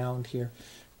ground here.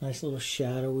 Nice little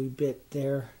shadowy bit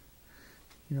there.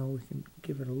 You know, we can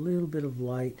give it a little bit of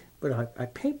light. But I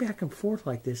paint back and forth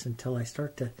like this until I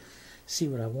start to see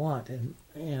what I want.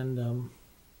 And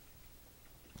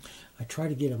I try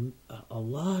to get a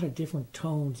lot of different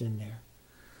tones in there.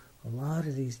 A lot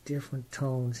of these different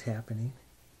tones happening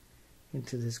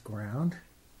into this ground.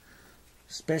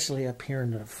 Especially up here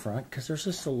in the front, because there's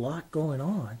just a lot going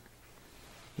on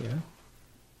here.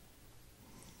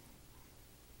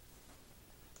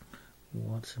 We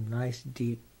want some nice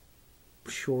deep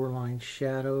shoreline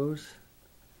shadows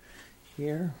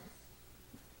here.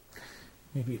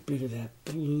 Maybe a bit of that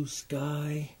blue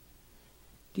sky,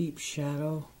 deep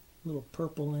shadow, a little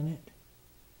purple in it.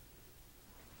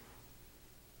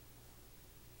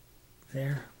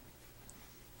 There.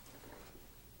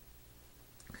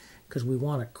 Because we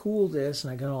want to cool this,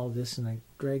 and I got all this, and I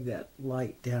drag that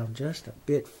light down just a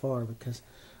bit far because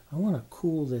I want to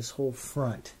cool this whole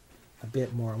front a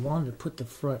bit more. I wanted to put the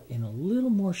front in a little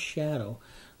more shadow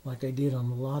like I did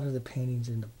on a lot of the paintings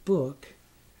in the book.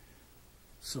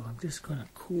 So I'm just going to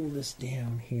cool this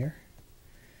down here,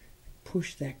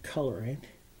 push that color in.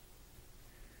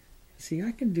 See,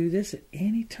 I can do this at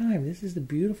any time. This is the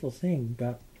beautiful thing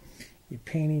about you're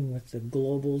painting with the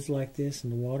globals like this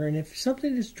in the water, and if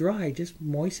something is dry, just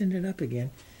moisten it up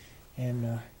again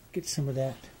and get some of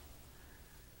that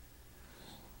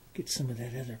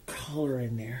other color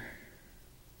in there.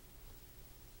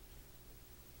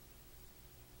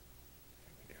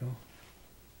 There we go.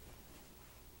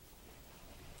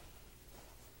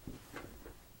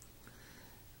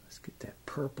 Let's get that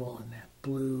purple and that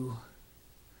blue.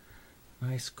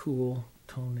 Nice, cool.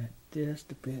 Tone that just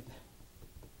a bit.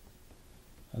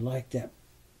 I like that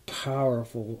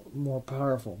powerful, more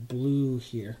powerful blue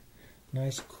here.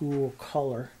 Nice, cool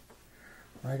color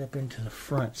right up into the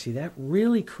front. See, that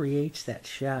really creates that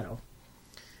shadow.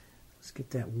 Let's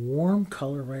get that warm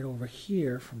color right over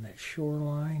here from that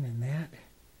shoreline and that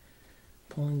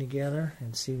pulling together.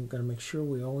 And see, we've got to make sure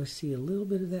we always see a little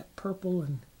bit of that purple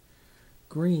and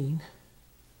green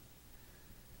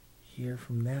here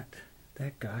from that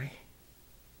guy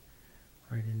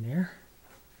right in there.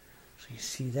 So you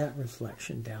see that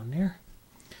reflection down there.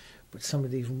 But some of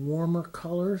these warmer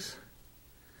colors,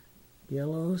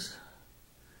 yellows,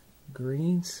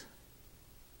 greens,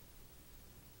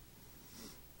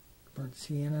 burnt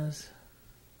siennas,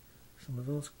 some of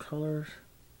those colors.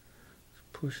 Let's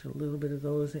push a little bit of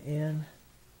those in.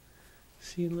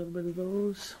 See a little bit of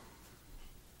those.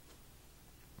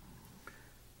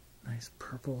 Nice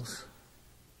purples.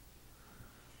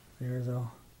 There though.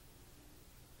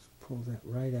 Let's pull that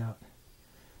right out.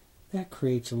 That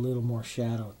creates a little more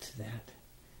shadow to that.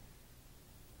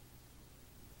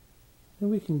 Then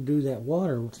we can do that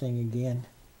water thing again.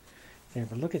 There,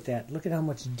 but look at that. Look at how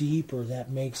much deeper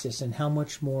that makes this, and how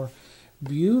much more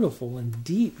beautiful and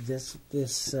deep this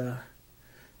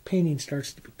painting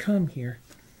starts to become here.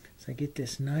 So I get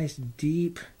this nice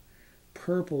deep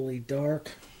purpley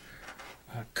dark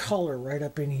color right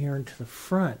up in here into the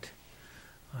front.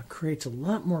 Creates a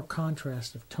lot more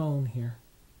contrast of tone here.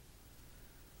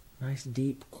 Nice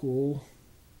deep cool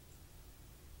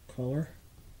color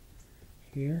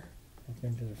here up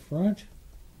into the front.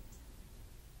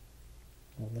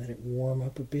 I'll let it warm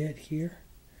up a bit here.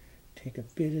 Take a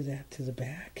bit of that to the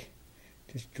back.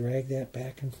 Just drag that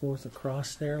back and forth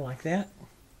across there like that.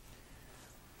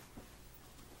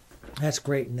 That's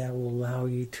great, and that will allow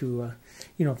you to,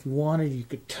 you know, if you wanted, you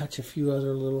could touch a few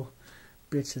other little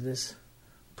bits of this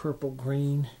purple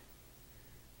green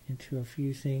into a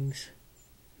few things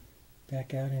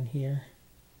back out in here.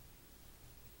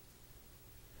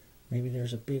 Maybe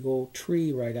there's a big old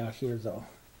tree right out here, though.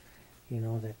 You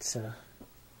know, that's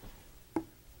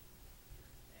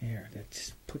there. That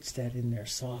just puts that in there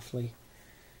softly.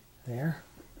 There.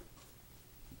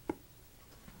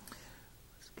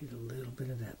 Let's get a little bit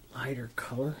of that lighter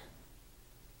color.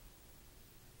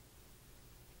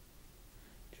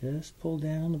 Just pull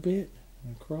down a bit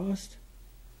and across.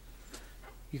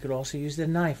 You could also use the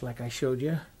knife like I showed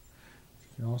you.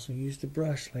 You can also use the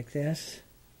brush like this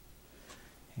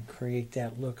and create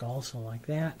that look also like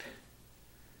that.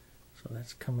 So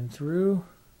that's coming through.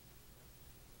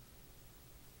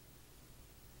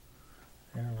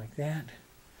 There like that.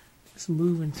 Just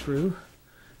moving through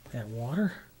that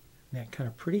water. Isn't that kind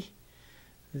of pretty?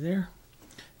 There.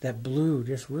 That blue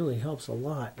just really helps a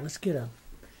lot. Let's get a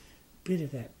bit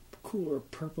of that cooler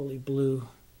purpley blue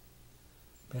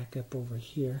back up over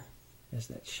here as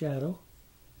that shadow.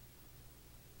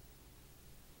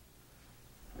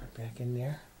 Back in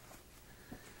there.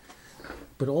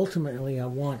 But ultimately I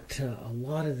want a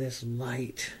lot of this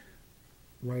light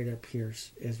right up here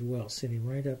as well, sitting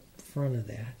right up front of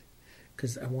that,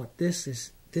 because I want this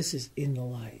is in the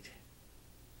light.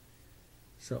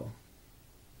 So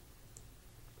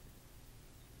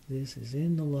this is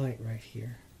in the light right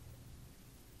here.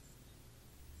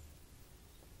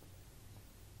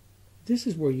 This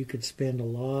is where you could spend a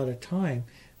lot of time,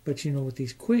 but you know, with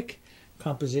these quick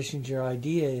compositions, your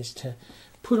idea is to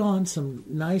put on some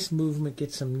nice movement,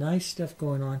 get some nice stuff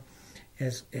going on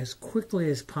as quickly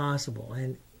as possible.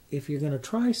 And if you're going to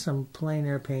try some plein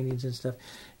air paintings and stuff,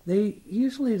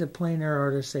 usually the plein air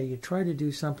artists say you try to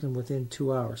do something within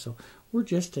 2 hours. So we're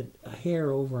just a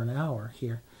hair over an hour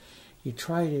here. You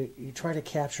try to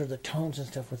capture the tones and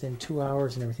stuff within 2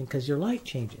 hours and everything, because your light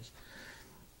changes.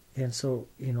 And so,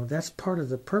 you know, that's part of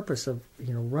the purpose of,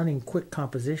 you know, running quick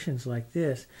compositions like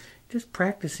this, just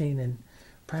practicing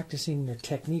the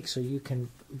technique so you can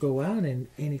go out in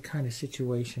any kind of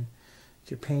situation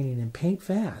that you're painting and paint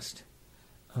fast.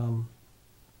 And,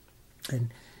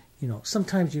 you know,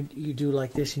 sometimes you do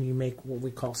like this and you make what we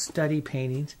call study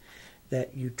paintings,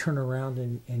 that you turn around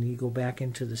and you go back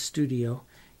into the studio.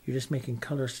 You're just making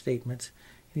color statements,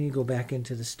 and you go back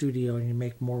into the studio and you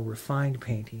make more refined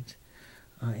paintings.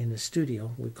 In the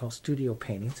studio, we call studio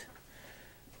paintings.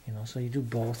 You know, so you do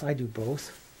both. I do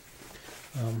both.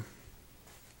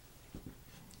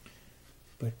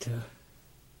 But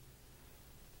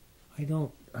I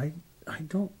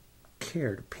don't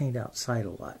care to paint outside a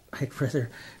lot. I'd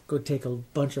rather go take a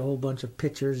whole bunch of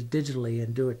pictures digitally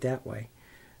and do it that way.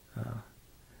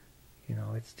 You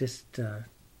know, it's just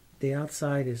the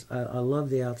outside is. I love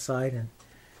the outside and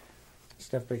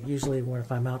stuff, but usually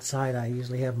if I'm outside, I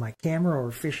usually have my camera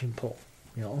or fishing pole.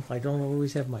 You know, I don't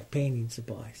always have my painting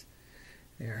supplies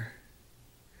there.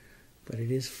 But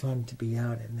it is fun to be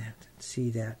out in that and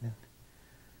see that and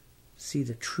see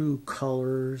the true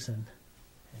colors and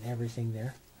everything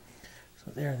there.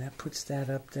 So there, that puts that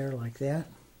up there like that.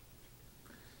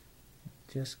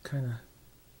 Just kind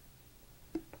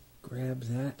of grab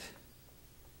that.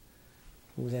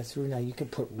 Move that through. Now you can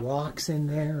put rocks in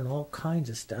there and all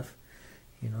kinds of stuff.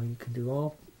 You know, you can do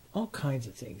all kinds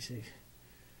of things.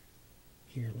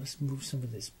 Here, let's move some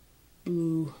of this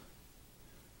blue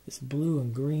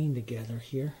and green together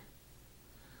here.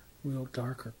 Real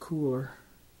dark or cooler.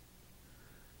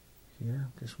 Here,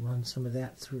 just run some of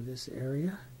that through this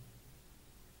area.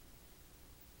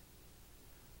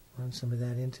 Run some of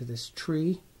that into this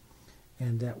tree,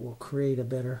 and that will create a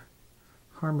better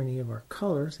harmony of our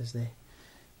colors as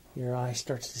your eye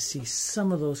starts to see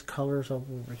some of those colors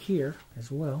over here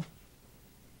as well.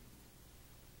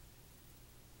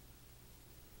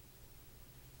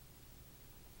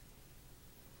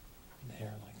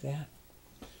 There, like that.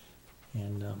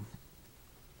 And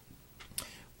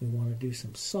we want to do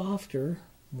some softer,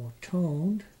 more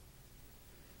toned,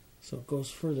 so it goes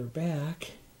further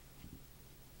back.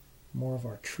 More of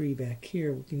our tree back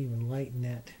here. We can even lighten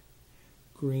that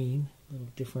green, a little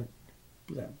different,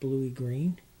 that bluey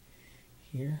green.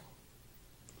 Here,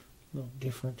 a little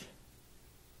different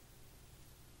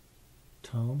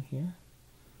tone here.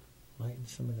 Lighten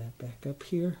some of that back up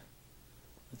here.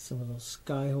 Let some of those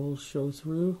sky holes show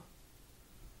through.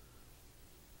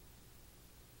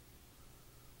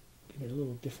 Get a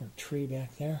little different tree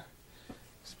back there.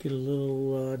 Let's get a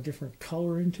little different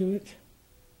color into it.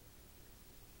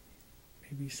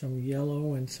 Maybe some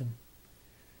yellow and some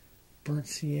burnt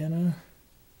sienna.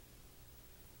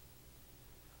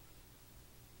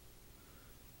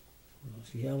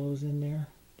 Those yellows in there.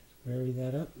 Just vary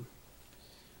that up.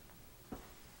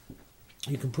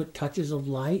 You can put touches of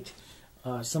light.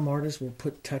 Some artists will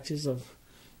put touches of,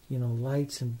 you know,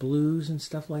 lights and blues and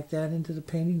stuff like that into the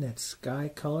painting, that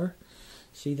sky color.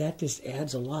 See, that just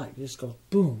adds a lot. You just go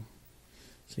boom.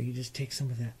 So you just take some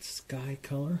of that sky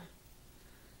color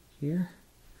here.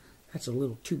 That's a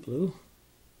little too blue.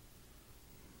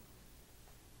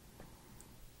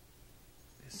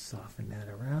 Just soften that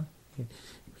around. You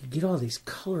get all these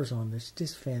colors on this,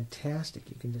 just fantastic.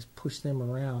 You can just push them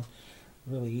around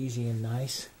really easy and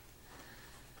nice.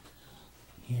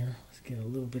 Here, let's get a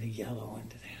little bit of yellow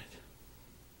into that.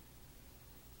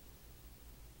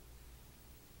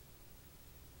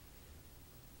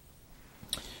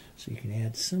 So you can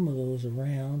add some of those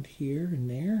around here and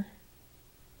there.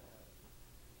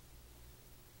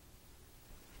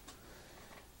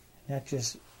 That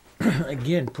just,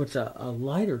 again, puts a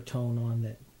lighter tone on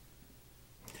that.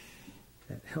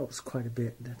 That helps quite a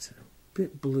bit. That's a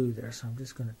bit blue there, so I'm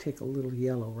just going to take a little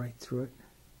yellow right through it.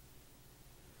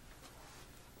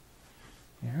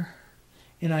 There.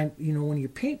 And you know, when you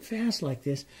paint fast like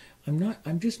this,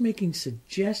 I'm just making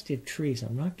suggestive trees.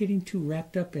 I'm not getting too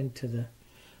wrapped up into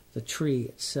the tree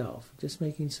itself. Just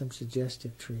making some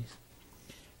suggestive trees.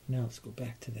 Now let's go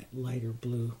back to that lighter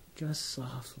blue, just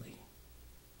softly.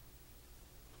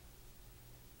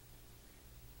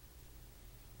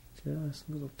 Just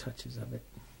little touches of it.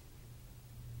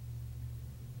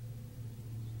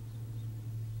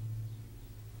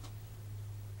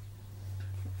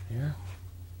 There.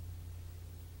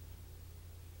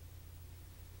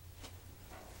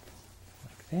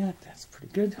 Like that. That's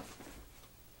pretty good.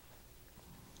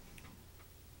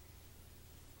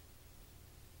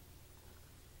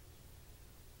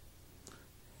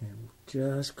 And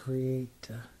just create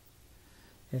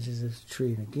edges of the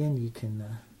tree. And again, you can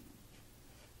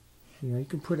you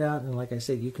can put out, and like I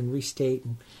said, you can restate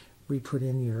and re-put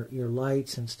in your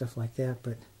lights and stuff like that,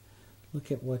 but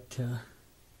look at what, we'll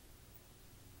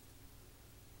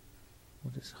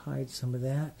just hide some of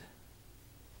that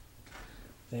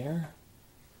there.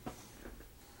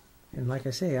 And like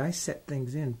I say, I set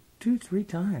things in 2-3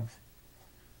 times.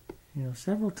 You know,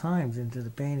 several times into the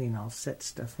painting I'll set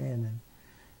stuff in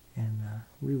and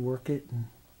rework it and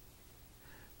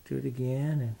do it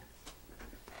again, and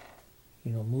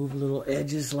you know, move little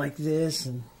edges like this,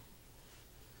 and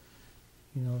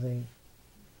you know,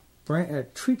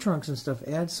 tree trunks and stuff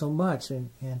add so much, and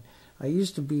I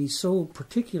used to be so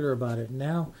particular about it.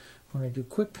 Now when I do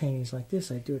quick paintings like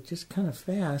this, I do it just kind of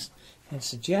fast and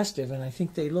suggestive, and I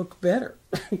think they look better,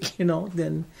 you know,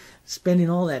 than spending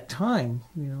all that time,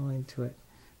 you know, into it.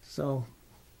 So,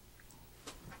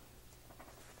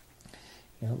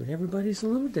 you know, but everybody's a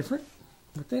little different,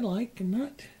 what they like and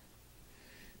not.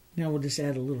 Now we'll just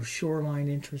add a little shoreline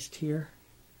interest here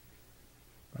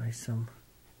by some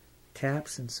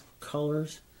taps and some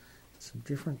colors, some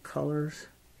different colors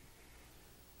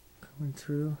coming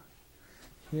through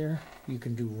here. You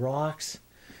can do rocks,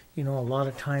 you know, a lot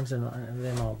of times, and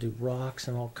then I'll do rocks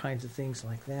and all kinds of things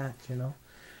like that, you know,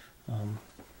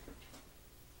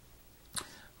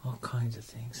 all kinds of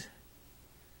things.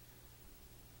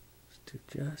 Let's do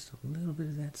just a little bit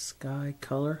of that sky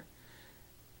color.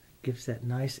 Gives that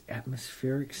nice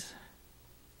atmospherics.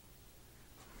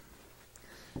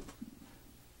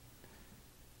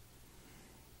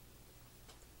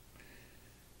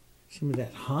 Some of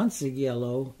that Hansa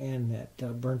yellow and that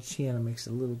burnt sienna makes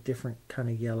a little different kind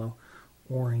of yellow,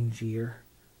 orangier,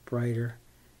 brighter,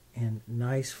 and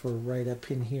nice for right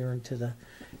up in here into the,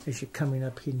 as you're coming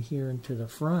up in here into the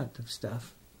front of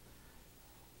stuff.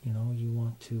 You know, you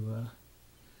want to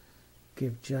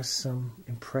give just some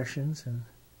impressions and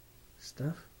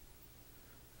stuff.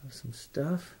 Some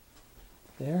stuff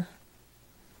there,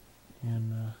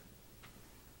 and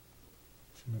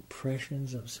some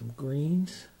impressions of some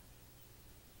greens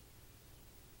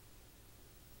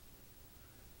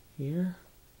here.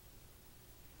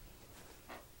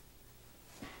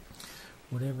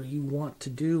 Whatever you want to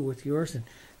do with yours, and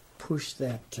push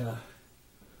that.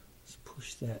 Let's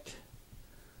push that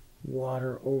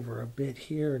water over a bit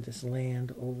here. This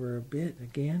land over a bit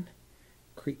again.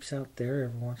 Creeps out there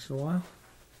every once in a while.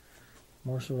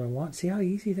 More so what I want. See how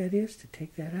easy that is to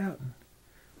take that out and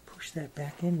push that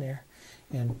back in there.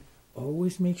 And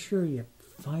always make sure you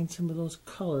find some of those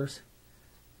colors,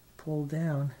 pull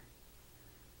down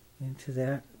into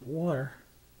that water.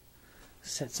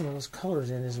 Set some of those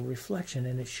colors in as a reflection,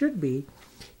 and it should be,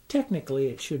 technically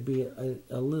it should be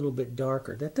a little bit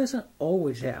darker. That doesn't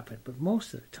always happen, but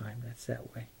most of the time that's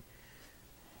that way.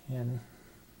 And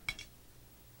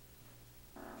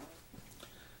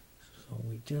so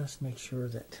we just make sure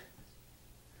that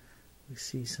we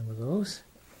see some of those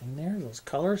in there, those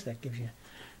colors. That gives you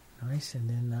nice, and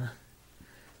then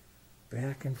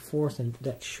back and forth, and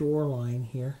that shoreline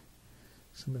here,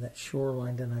 some of that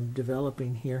shoreline that I'm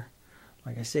developing here.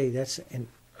 Like I say, that's, and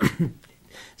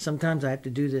sometimes I have to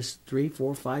do this 3,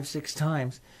 4, 5, 6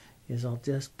 times, is I'll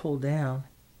just pull down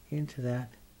into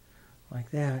that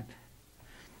like that,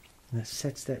 and that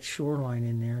sets that shoreline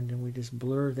in there, and then we just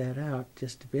blur that out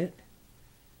just a bit.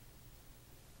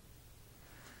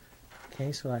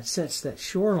 Okay, so that sets that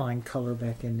shoreline color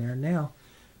back in there. Now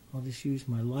I'll just use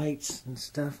my lights and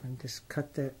stuff and just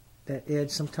cut that edge.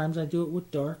 Sometimes I do it with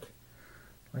dark,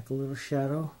 like a little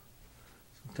shadow.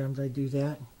 Sometimes I do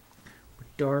that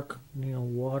with dark,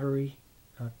 watery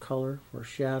color for a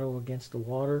shadow against the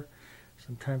water.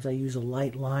 Sometimes I use a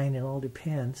light line. It all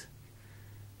depends.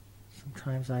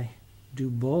 Sometimes I do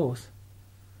both,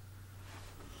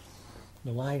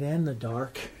 the light and the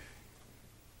dark.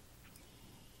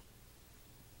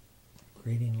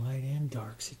 Creating light and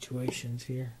dark situations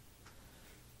here.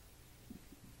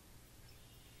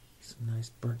 Some nice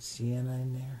burnt sienna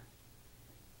in there.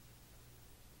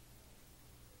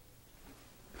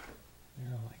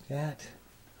 Like that.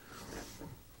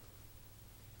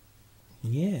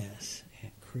 Yes,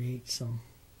 and create some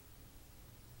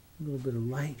little bit of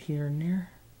light here and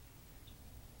there.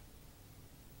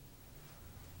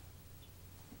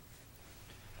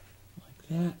 Like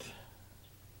that.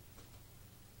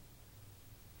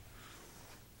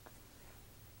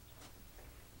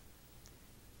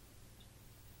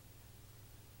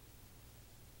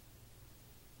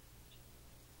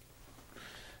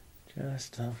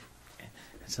 Just,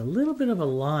 it's a little bit of a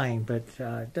line, but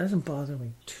it doesn't bother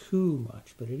me too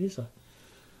much, but it is a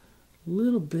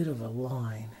little bit of a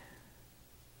line.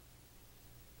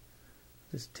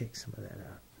 Just take some of that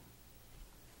out.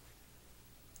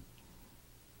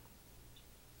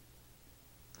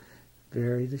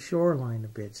 Vary the shoreline a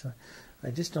bit. So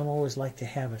I just don't always like to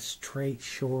have a straight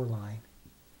shoreline.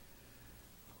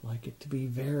 I like it to be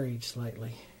varied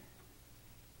slightly.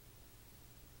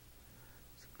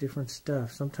 Different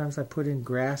stuff. Sometimes I put in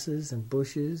grasses and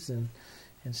bushes and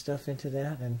stuff into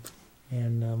that,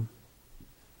 and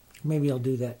maybe I'll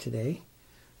do that today.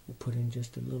 We'll put in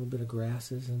just a little bit of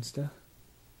grasses and stuff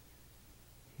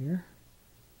here.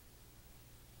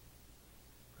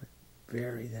 But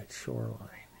vary that shoreline.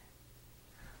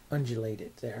 Undulate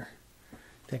it there.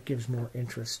 That gives more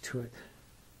interest to it.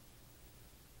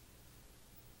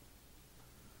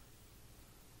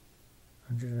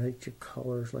 Undulate your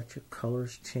colors, let your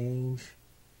colors change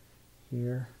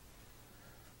here,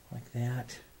 like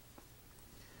that.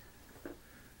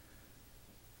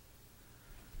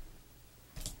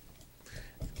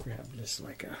 Grab this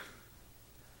like a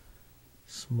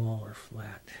smaller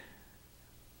flat.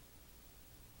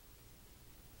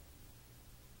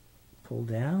 Pull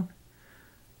down,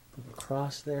 put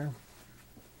across there.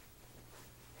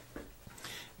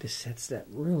 This sets that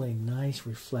really nice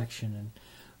reflection and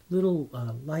little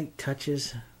light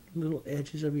touches, little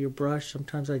edges of your brush.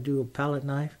 Sometimes I do a palette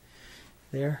knife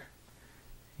there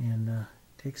and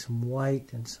take some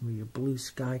white and some of your blue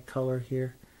sky color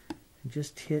here and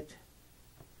just hit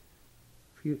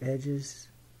a few edges,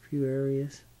 a few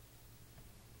areas.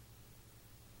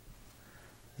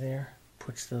 There,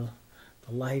 puts the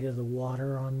light of the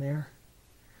water on there.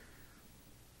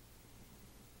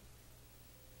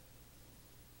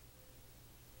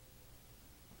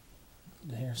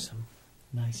 There's some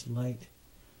nice light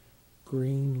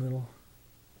green little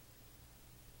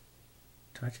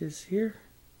touches here.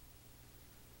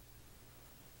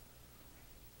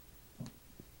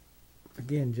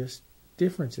 Again, just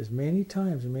differences, many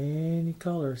times, many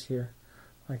colors here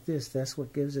like this. That's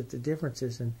what gives it the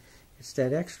differences, and it's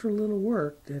that extra little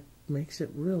work that makes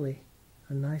it really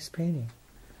a nice painting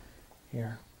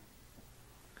here.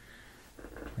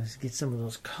 Let's get some of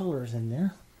those colors in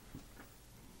there.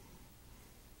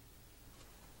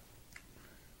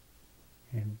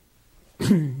 And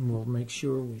we'll make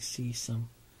sure we see some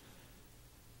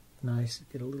nice,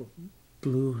 get a little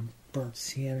blue and burnt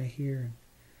sienna here.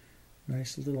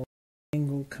 Nice little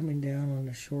angle coming down on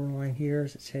the shoreline here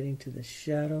as it's heading to the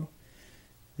shadow.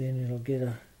 Then it'll get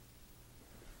a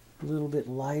little bit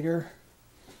lighter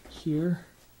here.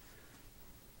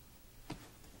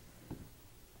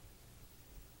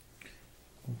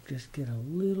 We'll just get a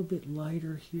little bit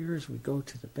lighter here as we go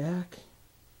to the back.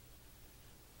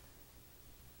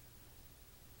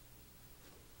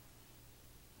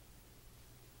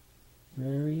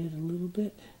 Vary it a little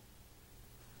bit.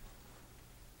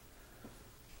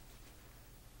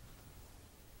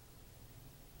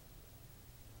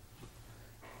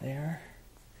 There.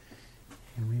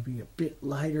 And maybe a bit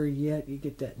lighter yet. You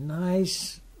get that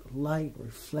nice light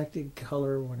reflected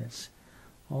color when it's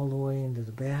all the way into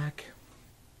the back.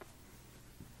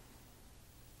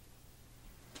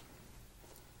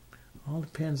 all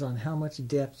depends on how much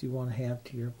depth you want to have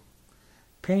to your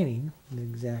painting, the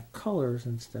exact colors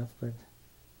and stuff, but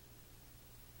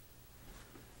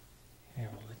yeah,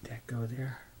 we'll let that go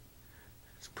there.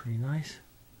 That's pretty nice.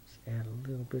 Let's add a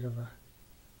little bit of a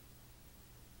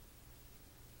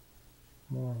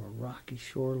more of a rocky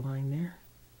shoreline there.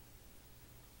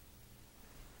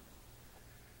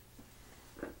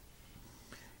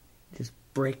 Just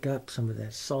break up some of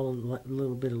that solid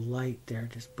little bit of light there.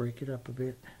 Just break it up a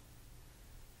bit.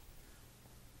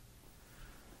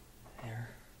 There.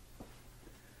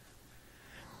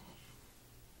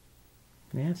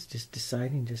 And that's just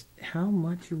deciding just how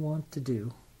much you want to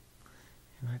do.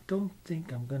 And I don't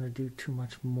think I'm going to do too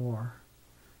much more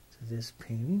to this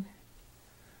painting.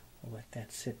 I'll let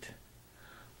that sit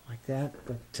like that,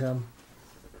 but I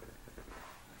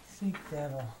think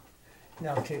that'll...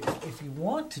 Now, if you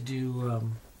want to do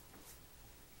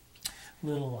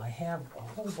little, I have a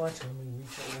whole bunch of them. Let me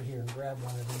reach over here and grab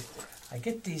one of these. I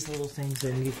get these little things,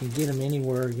 and you can get them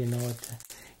anywhere, you know, at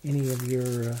any of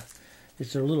your...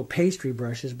 It's their little pastry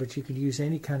brushes, but you could use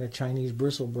any kind of Chinese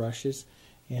bristle brushes.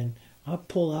 And I'll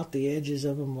pull out the edges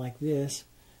of them like this.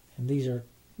 And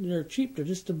they're cheap. They're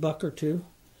just $1 or $2.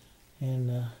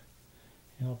 And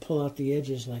I'll pull out the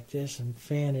edges like this and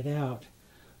fan it out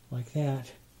like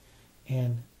that.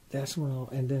 And that's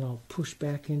when then I'll push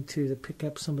back into to pick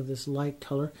up some of this light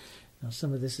color. Now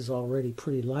some of this is already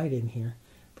pretty light in here,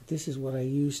 but this is what I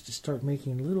use to start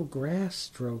making little grass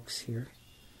strokes here,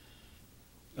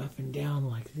 up and down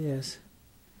like this.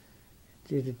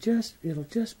 It'll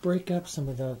just break up some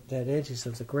of that edges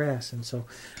of the grass, and so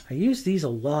I use these a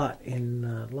lot in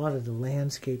a lot of the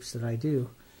landscapes that I do,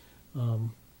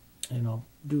 and I'll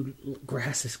do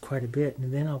grasses quite a bit,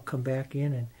 and then I'll come back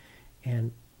in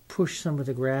and push some of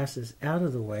the grasses out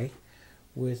of the way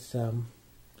with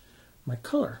my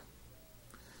color.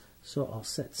 So I'll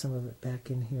set some of it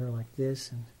back in here like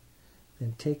this, and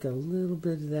then take a little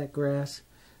bit of that grass.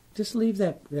 Just leave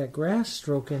that grass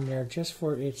stroke in there just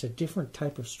for, it's a different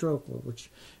type of stroke, which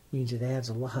means it adds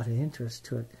a lot of interest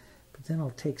to it. But then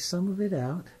I'll take some of it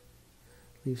out,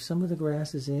 leave some of the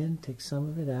grasses in, take some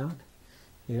of it out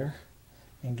here,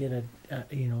 and get a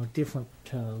different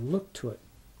look to it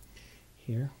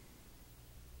here.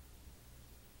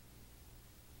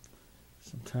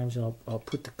 Sometimes I'll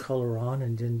put the color on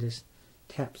and then just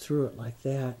tap through it like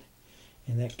that,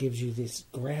 and that gives you this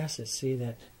grasses. See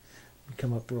that?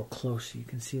 Come up real close so you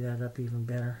can see that up even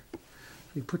better. So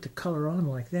you put the color on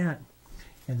like that,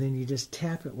 and then you just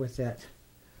tap it with that.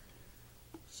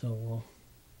 So we'll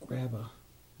grab a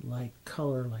light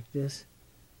color like this,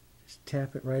 just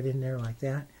tap it right in there like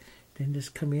that, then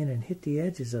just come in and hit the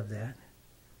edges of that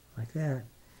like that,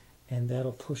 and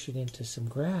that'll push it into some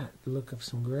grass, look of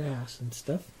some grass and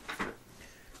stuff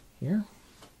here.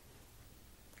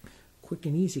 Quick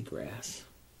and easy grass.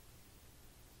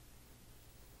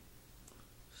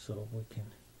 So we can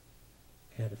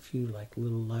add a few like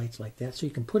little lights like that. So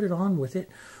you can put it on with it,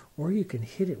 or you can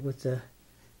hit it with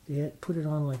put it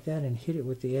on like that and hit it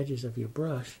with the edges of your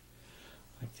brush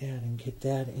like that and get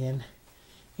that in.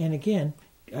 And again,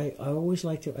 I always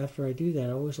like to, after I do that,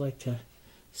 I always like to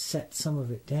set some of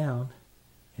it down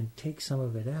and take some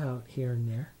of it out here and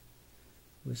there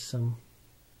with some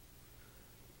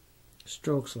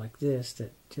strokes like this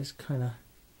that just kind of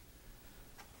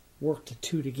work the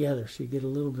two together, so you get a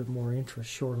little bit more interest,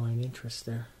 shoreline interest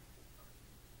there.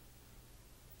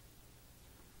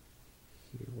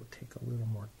 Here we'll take a little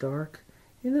more dark.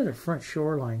 Into the front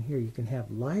shoreline here, you can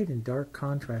have light and dark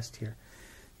contrast here.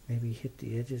 Maybe hit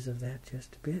the edges of that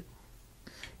just a bit.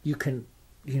 You can,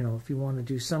 if you want to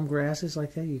do some grasses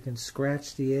like that, you can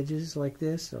scratch the edges like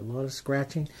this. A lot of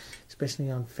scratching,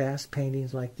 especially on fast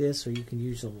paintings like this. Or you can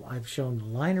use I've shown the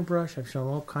liner brush. I've shown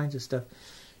all kinds of stuff,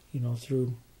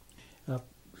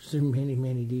 through many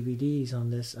DVDs on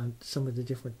this, on some of the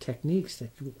different techniques that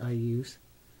I use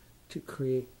to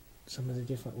create some of the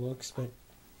different looks. But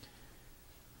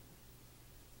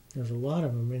there's a lot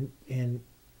of them,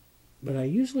 but I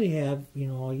usually have,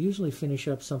 I'll usually finish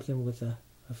up something with a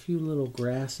few little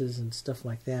grasses and stuff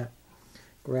like that.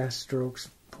 Grass strokes.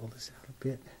 Pull this out a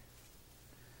bit.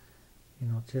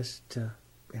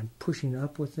 And pushing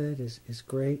up with it is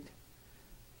great.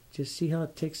 Just see how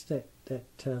it takes the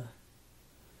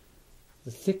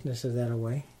thickness of that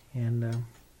away, and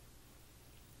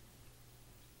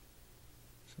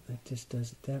so that just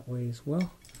does it that way as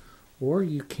well. Or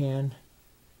you can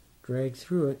drag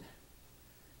through it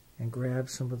and grab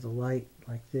some of the light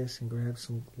like this and grab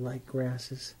some light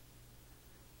grasses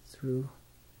through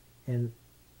and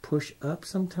push up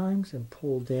sometimes and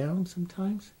pull down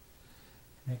sometimes.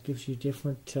 And that gives you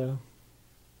different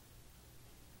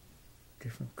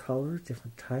different colors,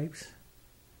 different types,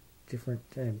 different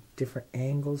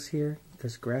angles here,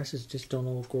 because grasses just don't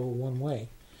all grow one way.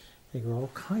 They grow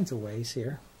all kinds of ways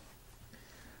here.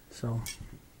 So we'll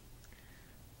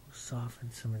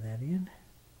soften some of that in.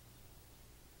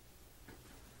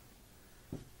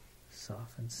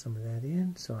 Soften some of that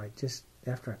in. So I just,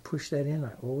 after I push that in,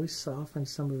 I always soften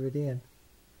some of it in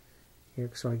here,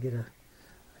 so I get a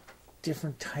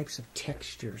different types of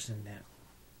textures in that.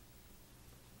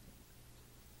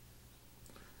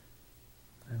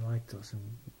 I like those, and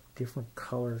different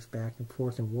colors back and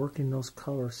forth, and working those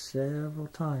colors several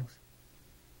times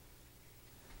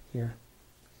here.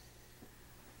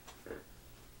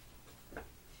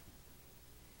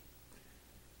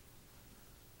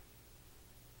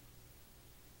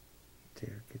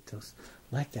 There, get those,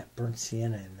 like that burnt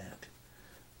sienna in that.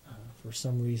 For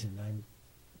some reason, I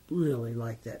really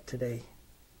like that today.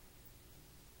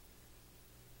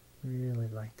 Really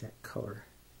like that color.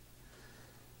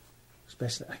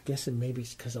 Especially, I guess it maybe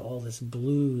it's because of all this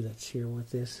blue that's here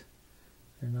with this.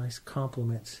 They're nice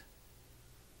complements.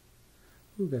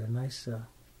 Ooh, got a nice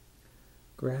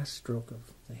grass stroke of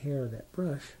the hair of that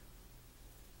brush.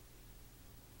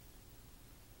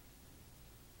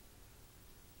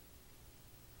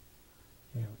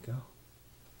 There we go.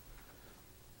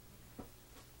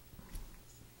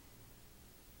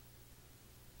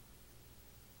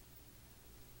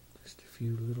 Just a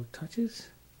few little touches.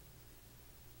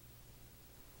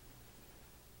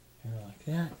 And like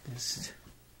that.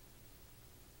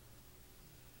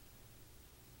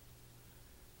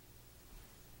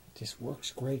 Just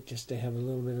works great just to have a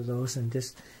little bit of those, and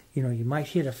just, you know, you might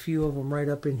hit a few of them right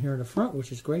up in here in the front,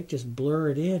 which is great. Just blur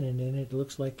it in, and then it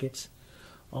looks like it's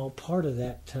all part of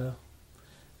that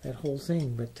that whole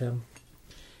thing. But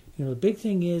you know, the big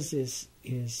thing is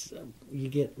you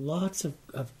get lots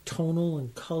of tonal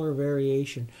and color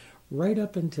variation right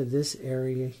up into this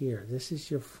area here. This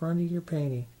is your front of your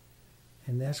painting,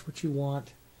 and that's what you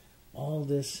want. All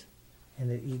this, and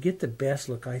you get the best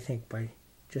look, I think, by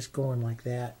just going like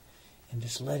that and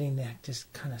just letting that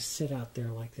just kind of sit out there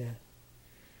like that.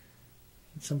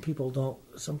 And some people don't.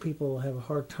 Some people have a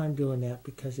hard time doing that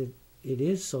because it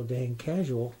is so dang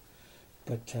casual.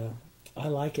 But I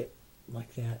like it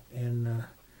like that, and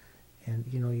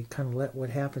you know, you kind of let what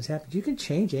happens happen. You can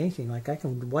change anything. Like I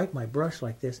can wipe my brush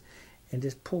like this and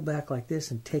just pull back like this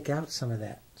and take out some of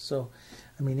that. So,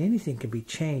 I mean, anything can be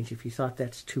changed. If you thought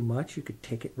that's too much, you could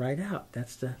take it right out.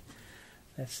 That's the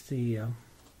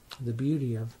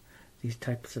beauty of these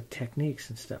types of techniques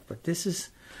and stuff. But this is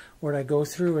what I go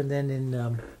through, and then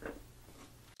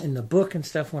in the book and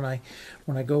stuff, when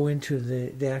I go into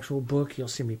the actual book, you'll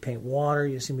see me paint water,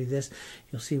 you'll see me this,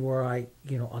 you'll see where I'll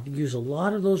use a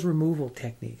lot of those removal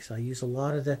techniques. I use a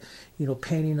lot of the,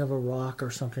 painting of a rock or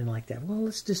something like that. Well,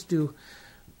 let's do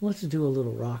a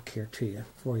little rock here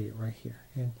for you right here.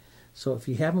 And so if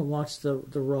you haven't watched the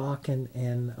rock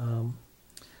and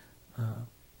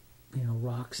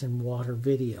rocks and water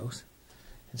videos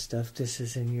and stuff,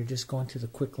 and you're just going to the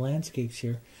quick landscapes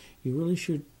here, you really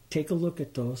should take a look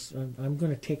at those. I'm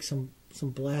going to take some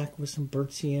black with some burnt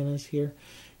siennas here.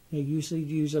 I usually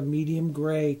use a medium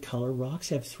gray color. Rocks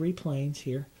have 3 planes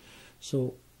here,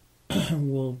 so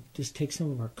we'll just take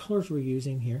some of our colors we're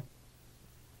using here.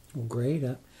 We'll gray it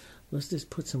up. Let's just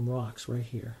put some rocks right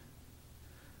here.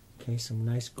 Okay, some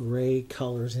nice gray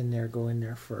colors in there. Go in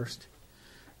there first.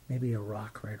 Maybe a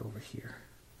rock right over here.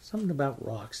 Something about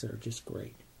rocks that are just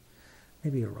great.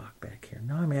 Maybe a rock back here.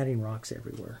 Now I'm adding rocks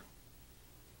everywhere.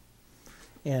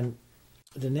 And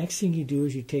the next thing you do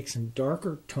is you take some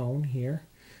darker tone here.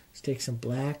 Let's take some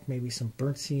black, maybe some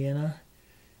burnt sienna,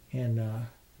 and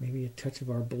maybe a touch of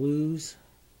our blues.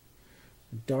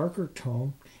 A darker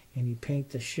tone, and you paint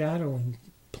the shadowing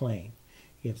plane.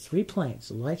 You have 3 planes: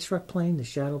 the light struck plane, the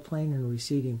shadow plane, and the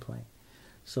receding plane.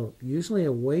 So usually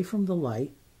away from the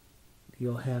light,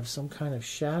 you'll have some kind of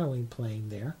shadowing plane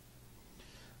there.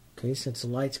 Okay, since the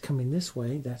light's coming this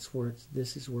way,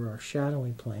 this is where our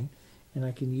shadowing plane. And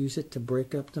I can use it to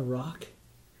break up the rock.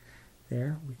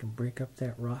 There, we can break up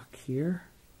that rock here,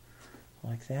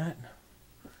 like that.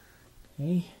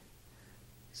 Okay,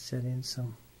 set in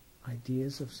some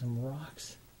ideas of some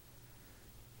rocks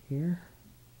here.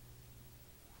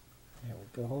 There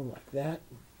we go, like that.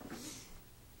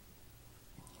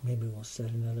 Maybe we'll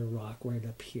set another rock right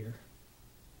up here.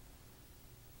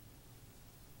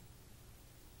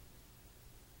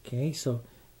 Okay, so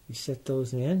you set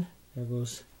those in. There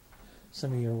goes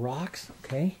some of your rocks,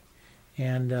 okay?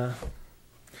 And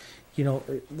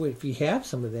if you have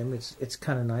some of them, it's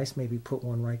kind of nice. Maybe put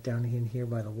one right down in here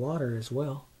by the water as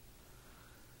well.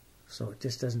 So it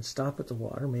just doesn't stop at the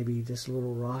water. Maybe this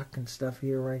little rock and stuff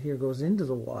here, right here, goes into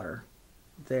the water.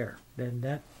 There. Then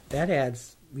that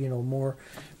adds, you know, more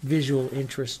visual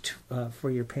interest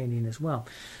for your painting as well.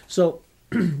 So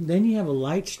then you have a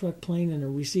light struck plane and a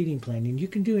receding plane, and you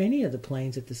can do any of the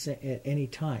planes at any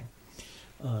time.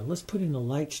 Let's put in a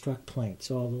light struck plane.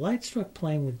 So the light struck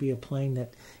plane would be a plane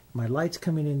that my light's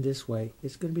coming in this way.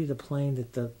 It's going to be the plane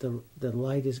that the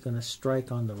light is going to strike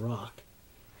on the rock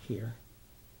here.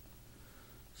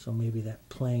 So maybe that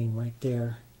plane right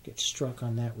there gets struck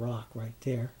on that rock right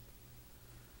there.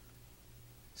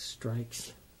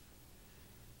 Strikes.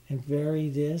 And vary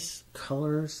this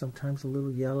color, sometimes a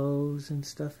little yellows and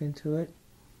stuff into it.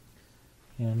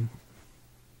 And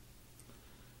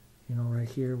you know, right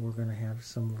here we're going to have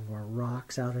some of our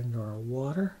rocks out into our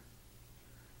water.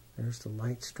 There's the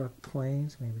light struck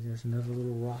planes. Maybe there's another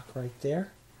little rock right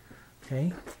there. Okay.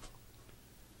 So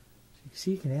you can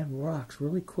see you can add rocks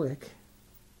really quick.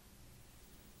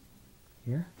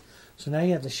 Here. So now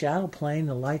you have the shadow plane,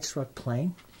 the light struck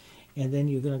plane, and then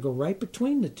you're going to go right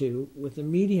between the two with the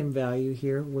medium value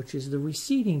here, which is the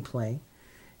receding plane,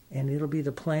 and it'll be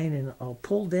the plane, and I'll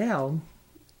pull down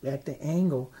at the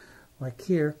angle like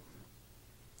here,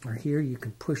 or here you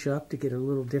can push up to get a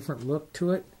little different look to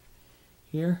it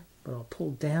here, but I'll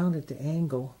pull down at the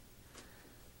angle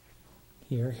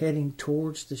here, heading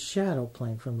towards the shadow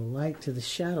plane, from the light to the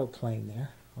shadow plane there.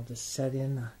 I'll just set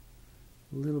in a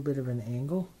little bit of an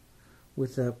angle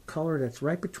with a color that's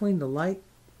right between the light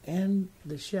and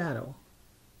the shadow.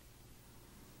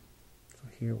 So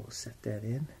here we'll set that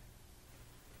in.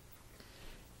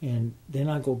 And then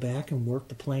I'll go back and work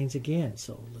the planes again.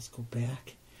 So let's go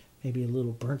back, maybe a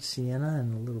little burnt sienna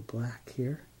and a little black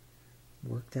here.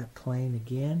 Work that plane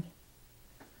again.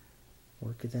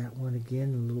 Work that one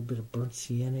again, a little bit of burnt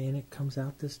sienna in it comes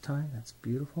out this time. That's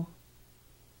beautiful.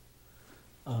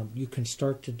 You can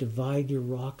start to divide your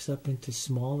rocks up into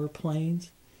smaller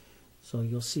planes, so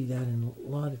you'll see that in a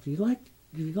lot. If you'd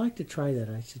like to try that,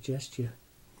 I suggest you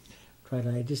try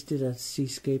that. I just did a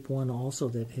seascape one also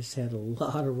that has had a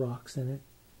lot of rocks in it,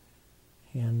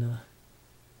 and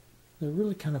they're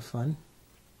really kind of fun.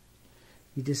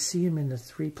 You just see them in the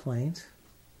 3 planes.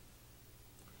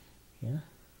 Yeah.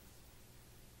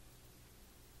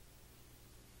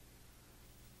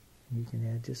 You can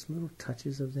add just little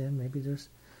touches of them. Maybe there's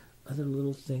other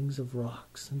little things of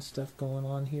rocks and stuff going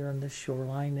on here on this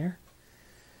shoreline there.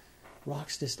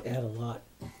 Rocks just add a lot.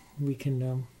 We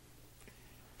can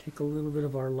take a little bit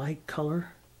of our light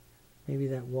color. Maybe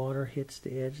that water hits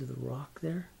the edge of the rock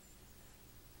there.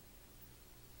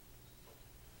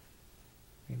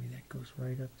 Maybe that goes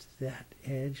right up to that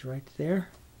edge right there.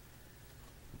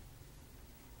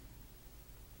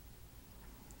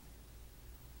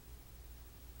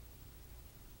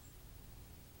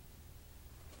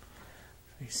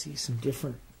 I see some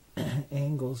different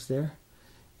angles there,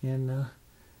 and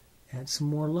add some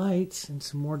more lights and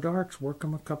some more darks. Work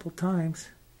them a couple times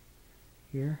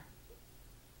here,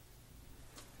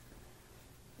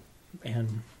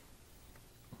 and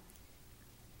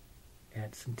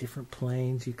add some different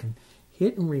planes. You can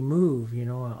hit and remove. You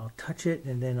know, I'll touch it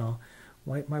and then I'll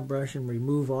wipe my brush and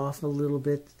remove off a little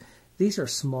bit. These are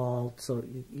small, so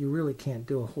you really can't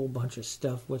do a whole bunch of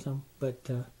stuff with them, but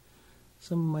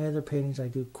some of my other paintings I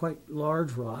do quite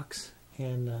large rocks,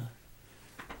 and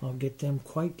I'll get them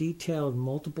quite detailed,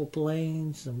 multiple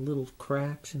planes, some little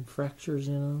cracks and fractures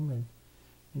in them,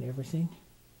 and everything.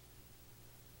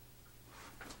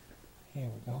 There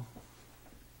we go.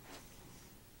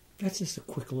 That's just a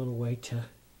quick little way to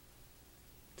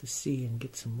see and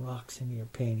get some rocks into your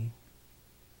painting.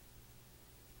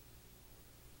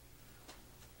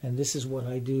 And this is what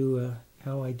I do,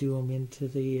 how I do them into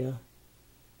the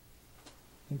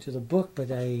book,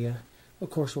 but I, of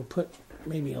course, will put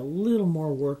maybe a little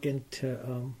more work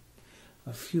into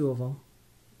a few of them.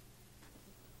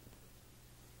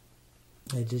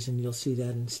 Edges, and you'll see that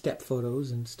in step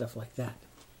photos and stuff like that.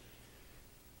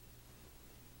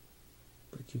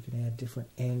 But you can add different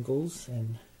angles,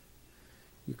 and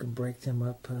you can break them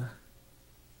up some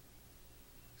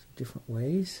different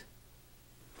ways.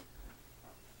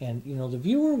 And, you know, the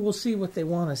viewer will see what they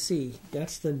want to see.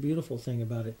 That's the beautiful thing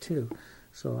about it, too.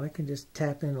 So I can just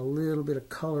tap in a little bit of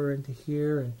color into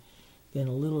here, and then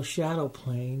a little shadow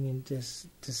plane into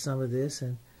some of this,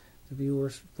 and the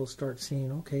viewers will start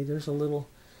seeing, okay, there's a little,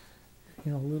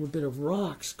 you know, a little bit of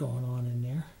rocks going on in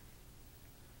there.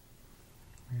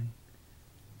 And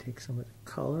take some of the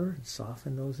color and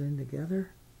soften those in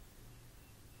together.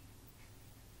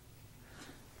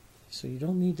 So you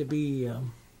don't need to be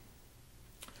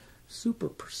super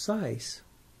precise.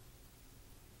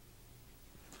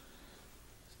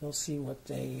 they'll see what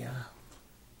they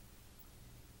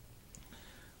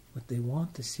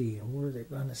want to see and where they're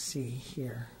going to see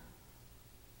here.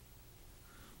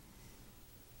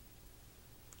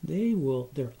 They will,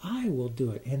 their eye will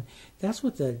do it, and that's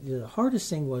what the hardest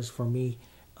thing was for me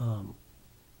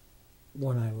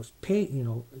when I was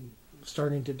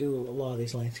starting to do a lot of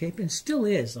these landscapes, and still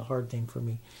is the hard thing for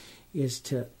me, is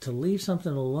to leave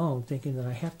something alone thinking that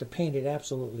I have to paint it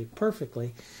absolutely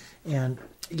perfectly, and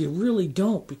you really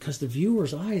don't, because the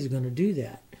viewer's eye is going to do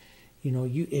that.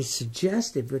 It's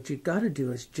suggestive. What you've got to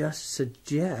do is just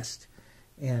suggest,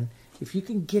 and if you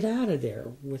can get out of there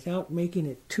without making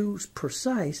it too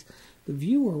precise, the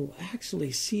viewer will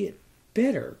actually see it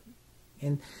better.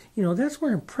 And, that's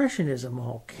where Impressionism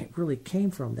really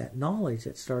came from, that knowledge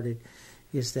that started,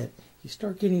 is that you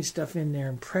start getting stuff in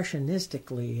there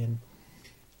impressionistically, and,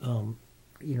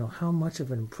 how much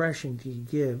of an impression do you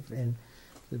give, and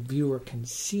the viewer can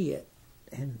see it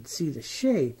and see the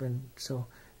shape. And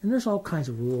there's all kinds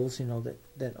of rules,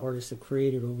 that artists have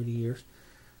created over the years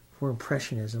for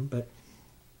Impressionism, but,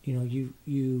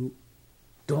 you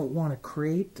don't want to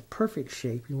create the perfect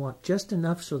shape. You want just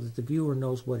enough so that the viewer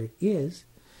knows what it is.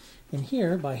 And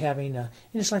here, by having and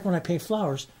it's like when I paint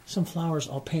flowers, some flowers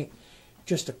I'll paint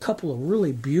just a couple of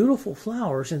really beautiful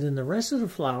flowers, and then the rest of the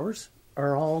flowers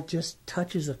are all just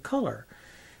touches of color.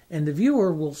 And the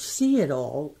viewer will see it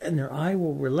all, and their eye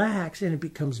will relax, and it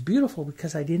becomes beautiful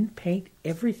because I didn't paint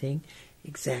everything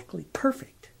exactly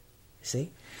perfect. You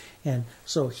see? And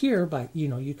so here,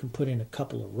 you can put in a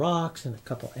couple of rocks and a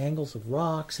couple angles of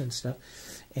rocks and stuff,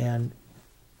 and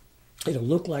it'll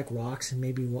look like rocks, and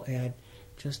maybe we'll add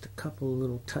just a couple of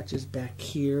little touches back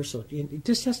here. So it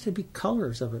just has to be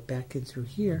colors of it back in through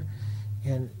here.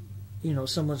 And,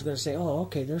 someone's going to say, oh,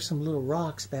 okay, there's some little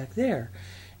rocks back there.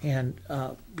 And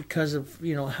because of,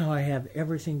 how I have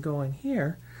everything going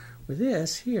here with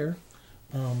this here,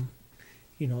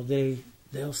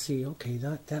 they'll see, okay,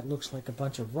 that looks like a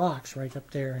bunch of rocks right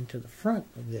up there into the front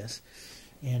of this.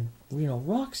 And,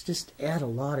 rocks just add a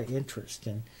lot of interest.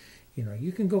 And,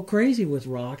 you can go crazy with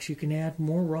rocks. You can add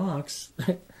more rocks.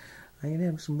 I can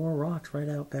have some more rocks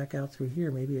back out through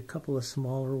here, maybe a couple of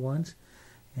smaller ones.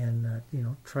 And,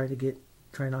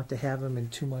 try not to have them in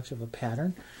too much of a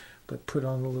pattern. But put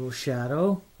on a little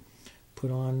shadow.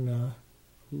 Put on a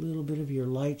little bit of your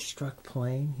light struck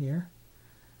plane here.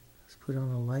 Put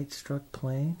on a light struck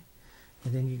plane,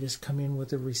 and then you just come in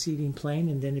with a receding plane,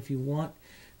 and then if you want,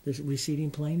 the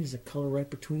receding plane is a color right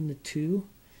between the two,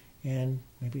 and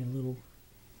maybe a little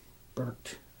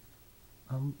burnt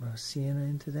sienna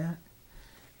into that,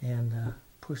 and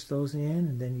push those in,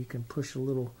 and then you can push a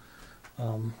little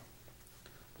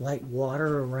light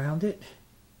water around it.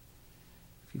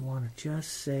 If you want to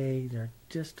just say there's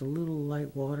just a little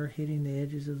light water hitting the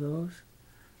edges of those,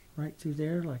 right through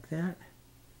there like that.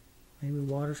 Maybe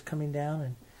water's coming down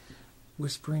and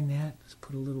whispering that. Let's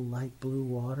put a little light blue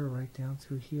water right down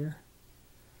through here.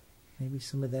 Maybe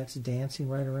some of that's dancing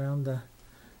right around the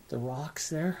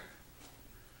rocks there.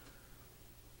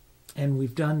 And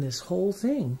we've done this whole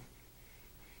thing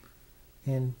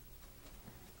in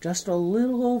just a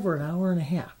little over an hour and a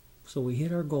half. So we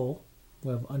hit our goal.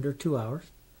 We have under 2 hours.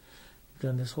 We've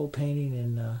done this whole painting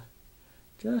in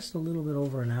just a little bit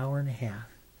over an hour and a half.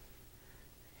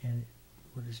 And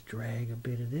we'll just drag a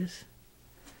bit of this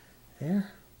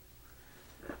there.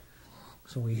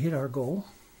 So we hit our goal.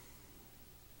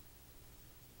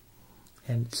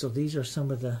 And so these are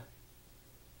some of the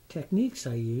techniques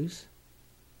I use.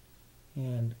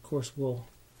 And of course we'll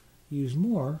use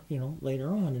more, later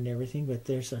on and everything. But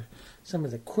there's some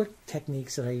of the quick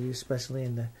techniques that I use, especially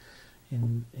into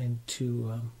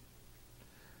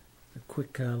the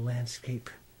quick landscape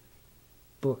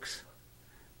books,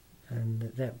 and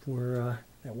that we're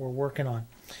working on.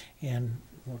 And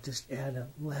we'll just add a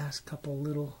last couple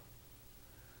little,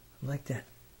 like that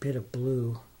bit of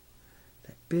blue,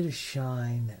 that bit of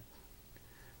shine, that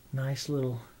nice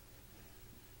little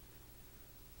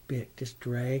bit, just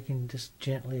dragging just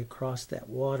gently across that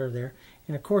water there.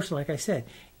 And of course, like I said,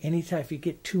 anytime if you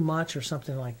get too much or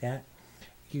something like that,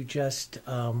 you just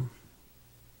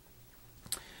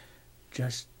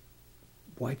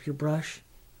wipe your brush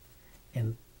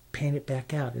and paint it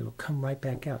back out. It'll come right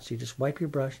back out. So you just wipe your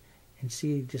brush and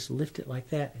see, just lift it like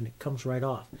that, and it comes right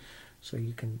off. So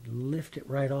you can lift it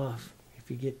right off if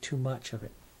you get too much of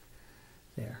it.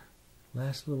 There.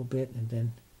 Last little bit, and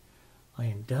then I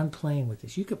am done playing with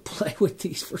this. You could play with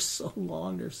these for so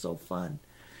long. They're so fun.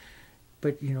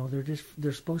 But,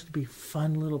 they're supposed to be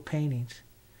fun little paintings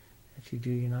that you do.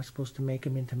 You're not supposed to make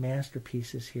them into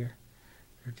masterpieces here.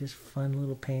 They're just fun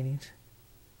little paintings.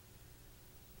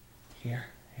 Here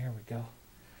we go.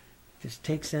 just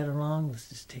takes that along. Let's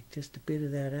just take just a bit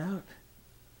of that out.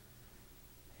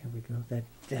 There we go.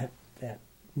 That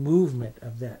movement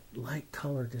of that light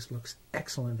color just looks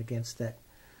excellent against that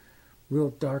real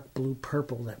dark blue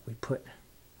purple that we put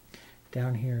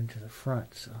down here into the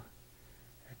front. So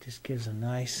that just gives a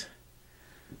nice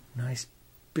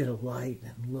bit of light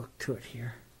and look to it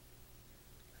here.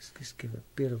 Let's just give a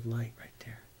bit of light right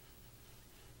there.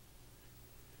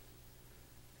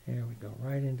 There we go,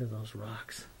 right into those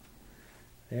rocks.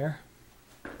 There.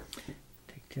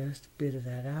 Take just a bit of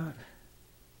that out.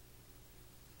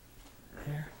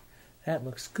 There. That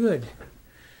looks good.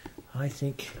 I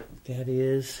think that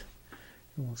is,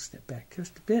 and we'll step back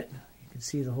just a bit. You can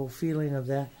see the whole feeling of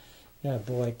that. Yeah,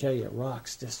 boy, I tell you,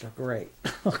 rocks just are great.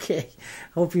 Okay,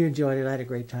 hope you enjoyed it. I had a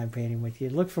great time painting with you.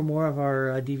 Look for more of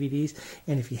our DVDs.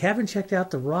 And if you haven't checked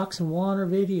out the Rocks and Water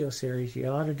video series, you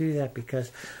ought to do that,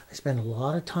 because I spend a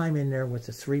lot of time in there with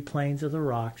the 3 planes of the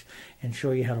rocks and show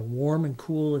you how to warm and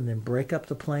cool and then break up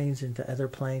the planes into other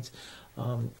planes.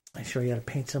 I show you how to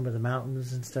paint some of the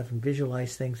mountains and stuff and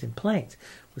visualize things in planes,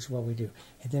 which is what we do.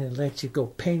 And then it lets you go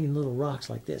painting little rocks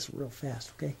like this real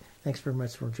fast, okay? Thanks very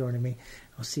much for joining me.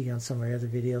 I'll see you on some of my other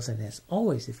videos. And as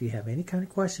always, if you have any kind of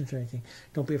questions or anything,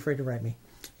 don't be afraid to write me.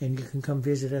 And you can come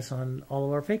visit us on all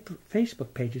of our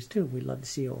Facebook pages, too. We'd love to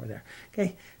see you over there.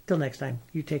 Okay? Till next time,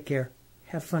 you take care.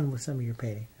 Have fun with some of your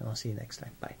painting. And I'll see you next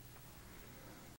time. Bye.